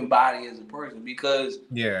what you embody as a person, because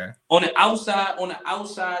on the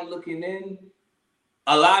outside looking in,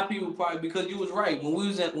 a lot of people probably, because you was right, when we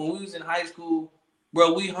was in high school,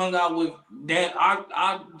 bro, we hung out with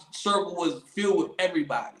our circle was filled with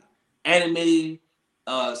everybody, anime,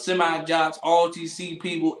 semi-jocks, ROTC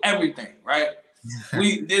people, everything, right?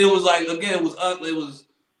 It was like, again, it was us.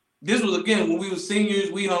 This was again when we were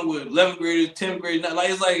seniors. We hung with 11th graders, 10th graders.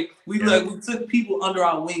 Like it's like we took people under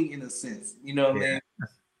our wing in a sense. You know what I mean?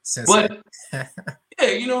 But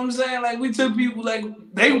yeah, you know what I'm saying? Like we took people, like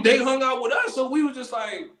they hung out with us, so we was just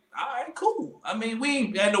like, all right, cool. I mean, we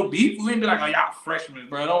ain't had no beef. We ain't be like, oh, y'all freshmen,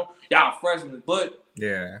 bro. Y'all freshmen. But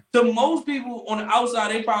to most people on the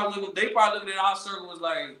outside, they probably looked at our circle was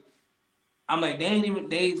like, I'm like, they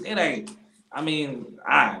like. I mean,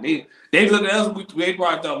 they looked at us. They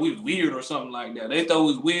probably thought we was weird or something like that. They thought we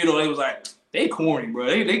was weird, or they was like, they corny, bro.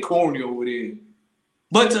 They corny over there.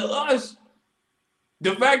 But to us,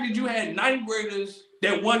 the fact that you had ninth graders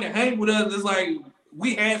that wanted to hang with us is like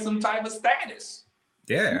we had some type of status.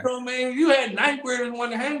 Yeah. You know what I mean? You had ninth graders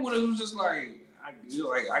wanting to hang with us. It was just like,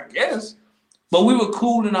 I guess. But we were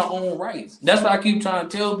cool in our own rights. That's what I keep trying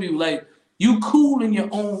to tell people. Like, you cool in your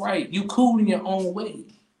own right. You cool in your own way.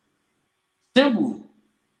 Simple.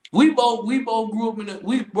 We both grew up in the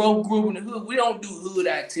hood. We don't do hood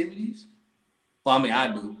activities. Well, I mean,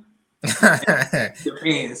 I do.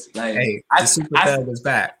 Depends. Like, hey, the super thug is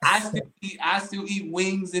back. I still eat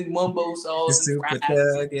wings and mumbo sauce. The super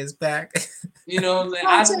thug is back. You know what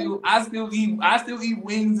I'm saying? I still eat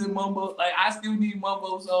wings and mumbo. Like, I still need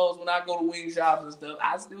mumbo sauce when I go to wing shops and stuff.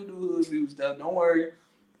 I still do hood view stuff. Don't worry.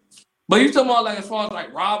 But you talking about like as far as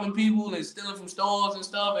like robbing people and stealing from stores and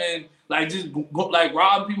stuff, and like just like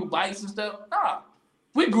robbing people bikes and stuff. Nah,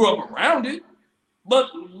 we grew up around it, but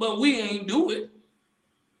we ain't do it.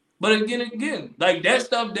 But again, like that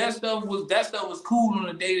stuff was cool on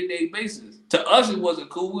a day-to-day basis. To us, it wasn't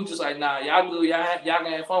cool. We were just like, nah, y'all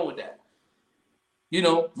gonna have fun with that. You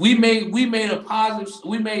know, we made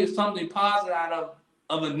something positive out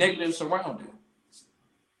of a negative surrounding.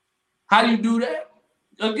 How do you do that?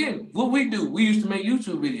 Again, what we do, we used to make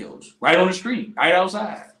YouTube videos right on the street, right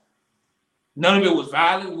outside. None of it was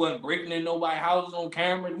violent. We wasn't breaking in nobody's houses on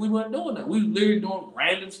camera. We wasn't doing that. We were literally doing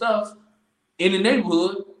random stuff in the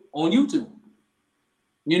neighborhood on YouTube.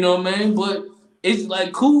 You know what I mean? But it's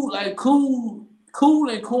like cool and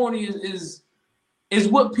corny is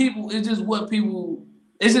what people. It's just what people.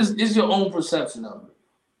 It's your own perception of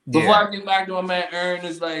it. Before I get back to my man Aaron,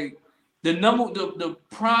 it's like the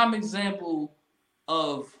prime example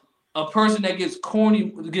of a person that gets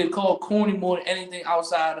called corny more than anything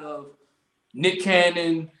outside of Nick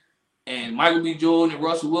Cannon and Michael B. Jordan and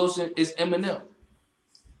Russell Wilson is Eminem,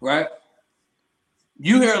 right?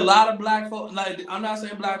 You hear a lot of black folks, like I'm not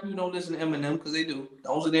saying black people don't listen to Eminem because they do,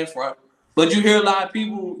 those are in front, but you hear a lot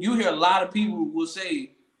of people will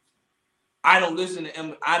say, I don't listen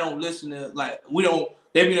to like we don't.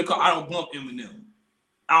 They be in the car. I don't bump Eminem.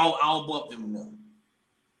 I don't bump Eminem.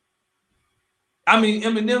 I mean,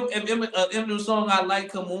 Eminem, if Eminem song I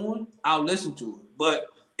like come on, I'll listen to it. But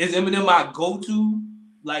is Eminem my go-to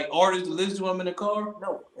like artist to listen to him in the car?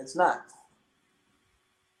 No, it's not.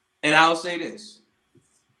 And I'll say this: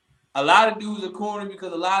 a lot of dudes are corny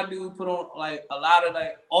because a lot of dudes put on like a lot of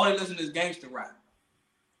like all they listen to is gangster rap.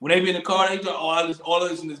 When they be in the car, they go, all I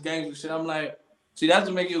listen to is gangster shit. I'm like, see, that's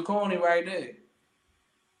what make you a corny right there.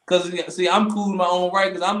 Cause see, I'm cool in my own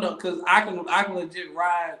right because I can legit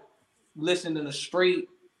ride. Listening to the straight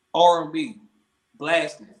R&B,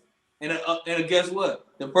 blasting, and guess what?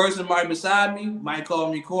 The person right beside me might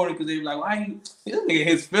call me corny because they be like, "Why you nigga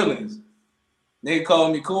his feelings?" They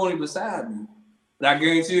call me corny beside me, but I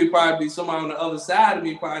guarantee you, probably be somebody on the other side of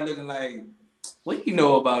me probably looking like, "What do you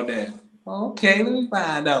know about that?" Okay, let me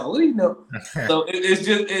find out. What do you know? So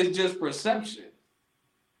it's just perception.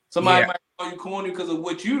 Somebody might call you corny because of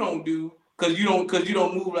what you don't do, because you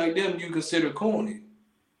don't move like them. You consider corny.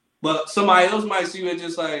 But somebody else might see it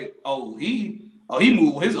just like, he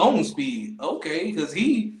move his own speed. Okay, because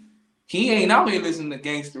he ain't out here listening to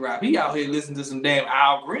gangster rap. He out here listening to some damn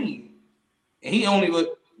Al Green. And he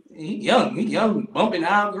young, bumping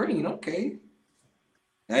Al Green. Okay.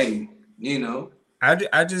 Hey, you know. I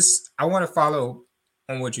want to follow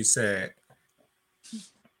on what you said.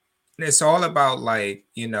 It's all about like,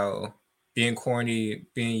 you know, being corny,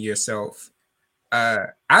 being yourself.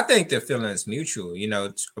 I think the feeling is mutual, you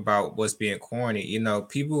know, about what's being corny. You know,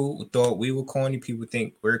 people thought we were corny. People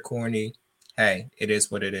think we're corny. Hey, it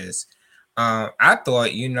is what it is. I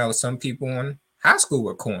thought, you know, some people in high school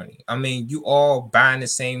were corny. I mean, you all buying the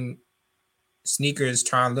same sneakers,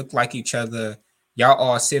 trying to look like each other. Y'all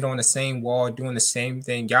all sit on the same wall doing the same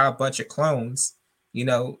thing. Y'all a bunch of clones, you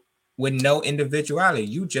know, with no individuality.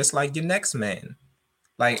 You just like your next man.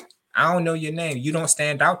 Like, I don't know your name. You don't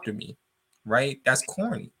stand out to me. Right? That's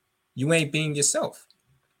corny. You ain't being yourself.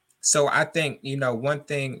 So I think, you know, one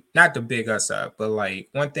thing, not to big us up, but like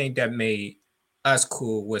one thing that made us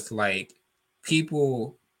cool was like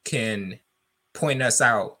people can point us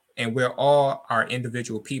out and we're all our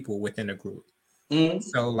individual people within a group. Mm-hmm.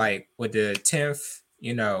 So like with the 10th,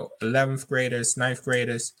 you know, 11th graders, 9th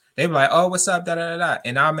graders, they were like, oh, what's up? Da, da, da, da.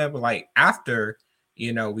 And I remember like after,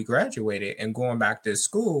 you know, we graduated and going back to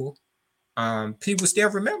school, people still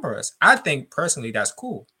remember us. I think personally that's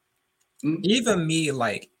cool. Mm-hmm. Even me,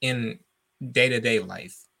 like in day-to-day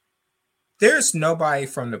life, there's nobody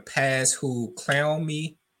from the past who clown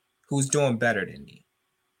me who's doing better than me.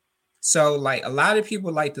 So like a lot of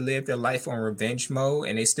people like to live their life on revenge mode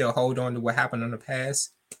and they still hold on to what happened in the past.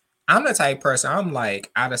 I'm the type of person, I'm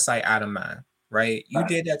like out of sight, out of mind, right? You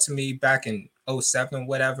did that to me back in 07,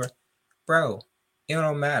 whatever. Bro, it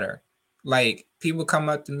don't matter. Like people come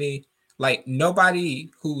up to me, like nobody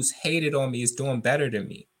who's hated on me is doing better than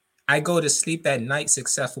me. I go to sleep at night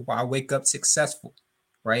successful while I wake up successful,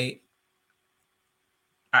 right?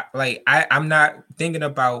 I'm not thinking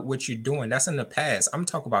about what you're doing. That's in the past. I'm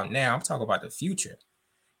talking about now. I'm talking about the future.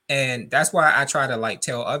 And that's why I try to like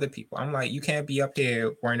tell other people. I'm like, you can't be up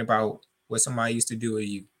here worrying about what somebody used to do to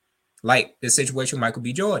you. Like the situation with Michael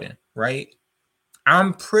B. Jordan, right?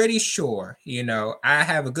 I'm pretty sure, I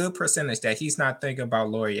have a good percentage that he's not thinking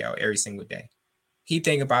about L'Oreal every single day. He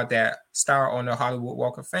think about that star on the Hollywood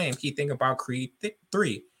Walk of Fame. He think about Creed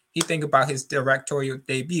 3. He think about his directorial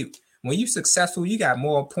debut. When you successful, you got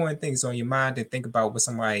more important things on your mind than think about what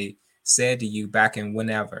somebody said to you back in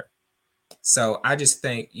whenever. So I just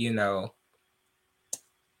think, the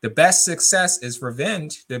best success is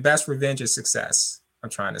revenge. The best revenge is success. I'm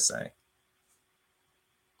trying to say.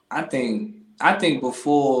 I think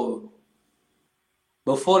before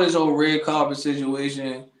this whole red carpet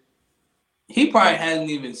situation, he probably hasn't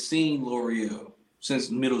even seen L'Oreal since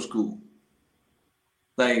middle school.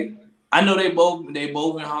 Like, I know they both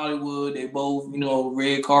in Hollywood, they both,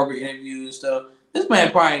 red carpet interviews and stuff. This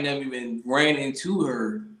man probably never even ran into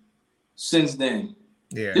her since then.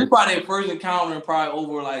 Yeah. This is probably their first encounter in probably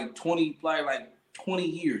over like 20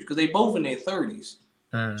 years, because they both in their 30s.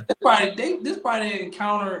 This probably their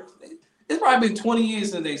encounter. It's probably been 20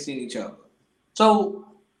 years since they seen each other. So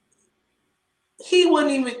he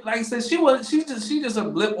wasn't even, like I said, she's just a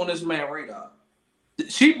blip on this man's radar.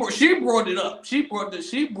 She brought it up. She brought the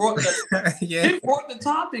she brought the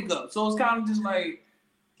topic up. So it's kind of just like,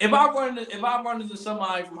 if I run into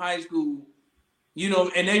somebody from high school,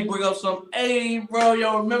 and they bring up some, hey bro,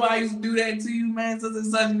 remember I used to do that to you, man, such and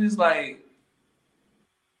such, and it's like,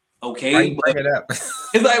 okay, bring it up.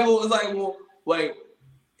 It's like, well, wait,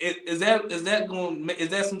 is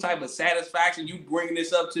that some type of satisfaction, you bringing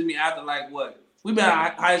this up to me after like what? We've been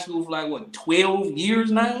at high school for like what, 12 years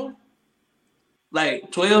now?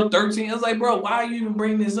 Like 12, 13. I was like, bro, why are you even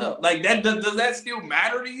bringing this up? Like, that does that still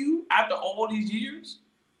matter to you after all these years?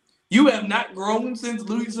 You have not grown since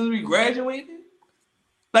we graduated?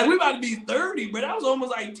 Like, we about to be 30, but that was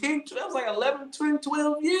almost like 10, that was like 11,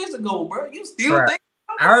 12 years ago, bro. You still think?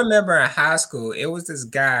 I remember in high school, it was this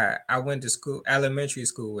guy I went to elementary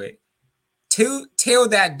school with. Till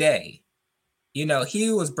that day,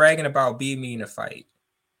 he was bragging about beating me in a fight.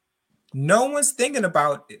 No one's thinking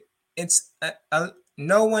about it.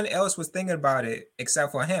 No one else was thinking about it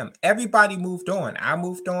except for him. Everybody moved on. I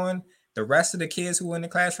moved on. The rest of the kids who were in the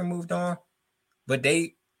classroom moved on, but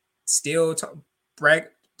they still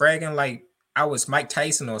bragging like I was Mike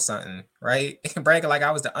Tyson or something, right? Bragging like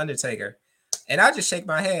I was the Undertaker. And I just shake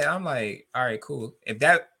my head. I'm like, all right, cool. If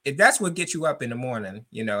that's what gets you up in the morning,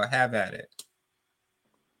 have at it.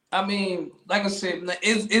 I mean, like I said,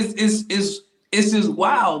 it's just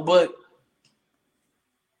wild, but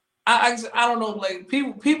I don't know. Like,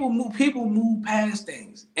 people move past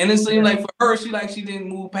things, and it seems like for her, she didn't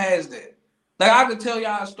move past that. Like, I could tell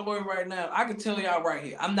y'all a story right now. I could tell y'all right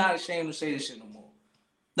here. I'm not ashamed to say this shit no more.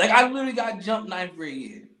 Like, I literally got jumped 9th grade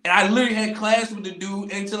year, and I literally had class with the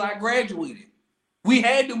dude until I graduated. We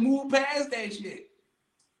had to move past that shit.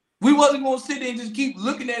 We wasn't gonna sit there and just keep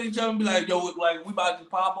looking at each other and be like, yo, like, we about to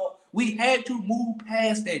pop off. We had to move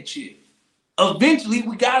past that shit. Eventually,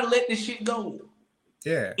 we gotta let this shit go.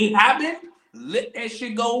 Yeah. It happened. Let that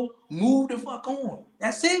shit go. Move the fuck on.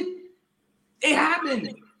 That's it. It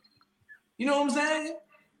happened. You know what I'm saying?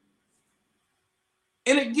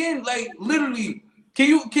 And again, like, literally, can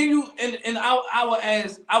you and I would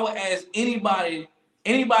ask anybody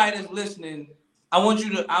that's listening, I want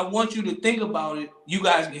you to think about it. You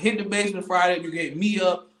guys can hit the Basement Friday, you can hit me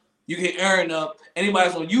up, you can hit Aaron up.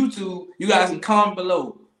 Anybody's on YouTube, you guys can comment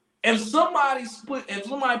below. If somebody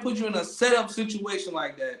put you in a setup situation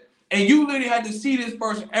like that, and you literally had to see this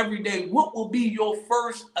person every day, what will be your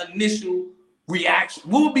first initial reaction?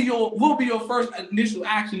 What will be your first initial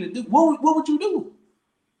action to do? What would you do?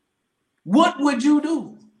 What would you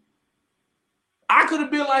do? I could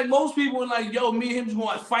have been like most people and like, yo, me and him just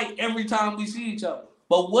going to fight every time we see each other.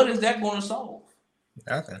 But what is that going to solve?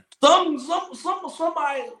 Nothing.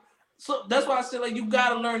 Somebody. So that's why I said, like, you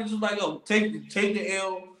gotta learn to just like, oh, take the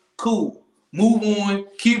L, cool, move on,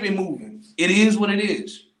 keep it moving. It is what it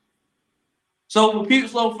is. So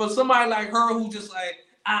for somebody like her who just like,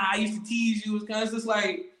 I used to tease you, it's just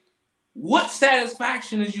like, what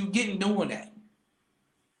satisfaction is you getting doing that?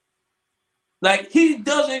 Like, he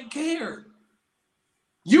doesn't care.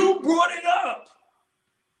 You brought it up.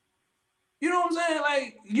 You know what I'm saying?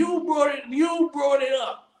 Like, you brought it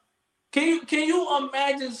up. Can you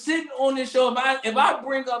imagine sitting on this show if I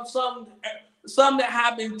bring up something that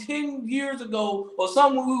happened 10 years ago or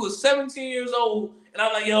something when we were 17 years old, and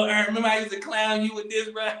I'm like, yo, Aaron, remember I used to clown you with this,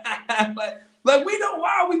 bro? like we know,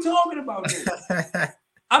 why are we talking about this?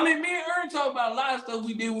 I mean, me and Aaron talk about a lot of stuff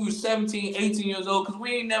we did when we were 17, 18 years old, because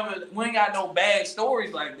we ain't got no bad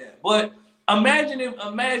stories like that. But imagine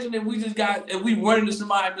if we run into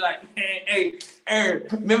somebody and be like, hey, Aaron,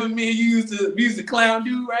 remember me and you used to clown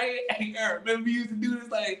dude, right? Hey, Aaron, remember we used to do this?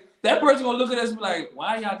 Like, that person gonna look at us and be like,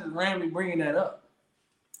 why y'all just randomly bringing that up?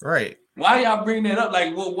 Right. Why y'all bringing that up?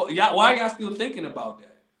 Like, why y'all still thinking about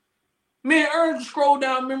that? Me and Aaron scroll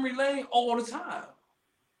down memory lane all the time.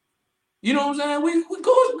 You know what I'm saying?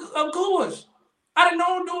 Of course. I didn't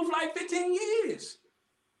know him do it for like 15 years.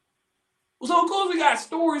 So of course we got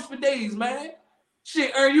stories for days, man.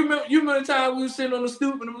 Shit, Aaron, you remember the time we was sitting on the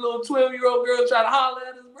stoop and them little 12-year-old girls try to holler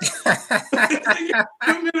at us, bro? You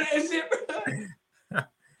remember that shit, bro?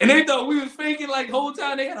 And they thought we was faking like the whole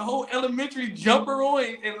time. They had a whole elementary jumper on.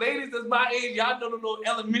 And ladies that's my age, y'all know the little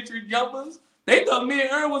elementary jumpers. They thought me and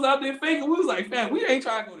Aaron was out there faking. We was like, fam, we ain't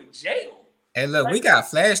trying to go to jail. Hey, look, we got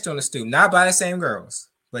flashed on the stoop, not by the same girls,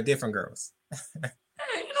 but different girls. Hey,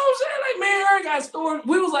 you know what I'm saying? Like, me and Aaron got stories.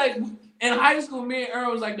 We was like, in high school, me and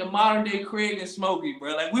Aaron was like the modern day Craig and Smokey,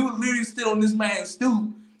 bro. Like, we would literally sit on this man's stoop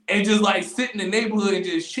and just like sit in the neighborhood and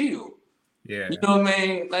just chill. Yeah. You know what I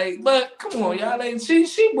mean? Like, but come on, y'all. Like,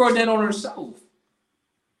 she brought that on herself.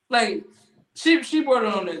 Like, she brought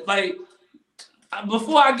it on it. Like,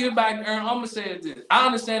 before I get back to Aaron, I'm gonna say this. I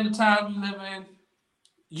understand the times we live in.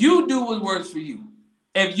 You do what works for you.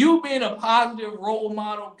 If you being a positive role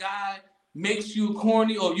model guy makes you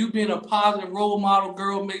corny, or you being a positive role model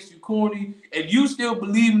girl makes you corny, if you still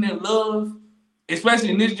believing in love,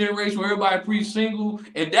 especially in this generation where everybody pre-single,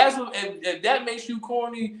 if that makes you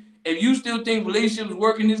corny, if you still think relationships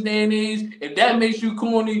work in this day and age, if that makes you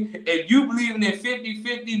corny, if you believing in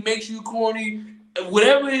 50-50 makes you corny,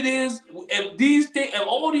 whatever it is, if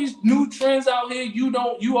all these new trends out here,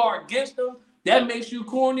 you are against them, that makes you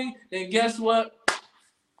corny, then guess what?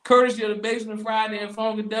 Courtesy of the Basement Friday and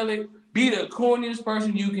Funkadelic, be the corniest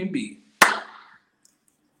person you can be.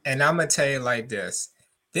 And I'm going to tell you like this.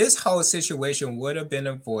 This whole situation would have been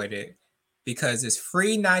avoided because it's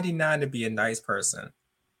free 99 to be a nice person.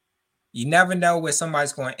 You never know where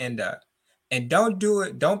somebody's going to end up. And don't do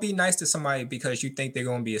it. Don't be nice to somebody because you think they're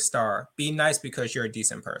going to be a star. Be nice because you're a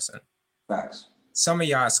decent person. Facts. Some of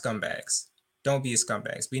y'all are scumbags. Don't be a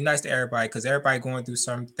scumbags. Be nice to everybody because everybody going through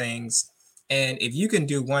some things. And if you can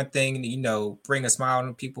do one thing, bring a smile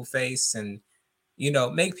on people's face and,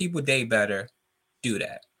 make people's day better, do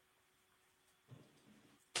that.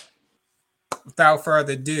 Without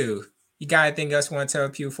further ado, you got anything else you want to tell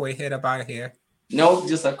people before you head up out of here? No,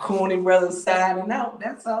 just a corny brother signing out.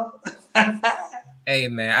 That's all. Hey,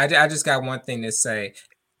 man, I just got one thing to say.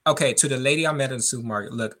 Okay, to the lady I met in the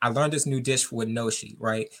supermarket, look, I learned this new dish with Noshi,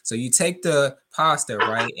 right? So you take the pasta,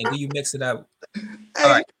 right, and then you mix it up.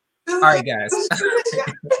 All right, guys.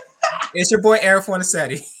 It's your boy, Aaron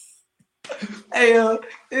Fornasetti. Hey,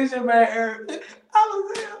 it's your man, Aaron.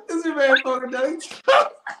 It's your man, Funkadelic.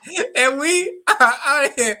 And we are out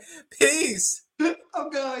of here. Peace. I'm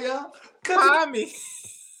going, y'all. Call me.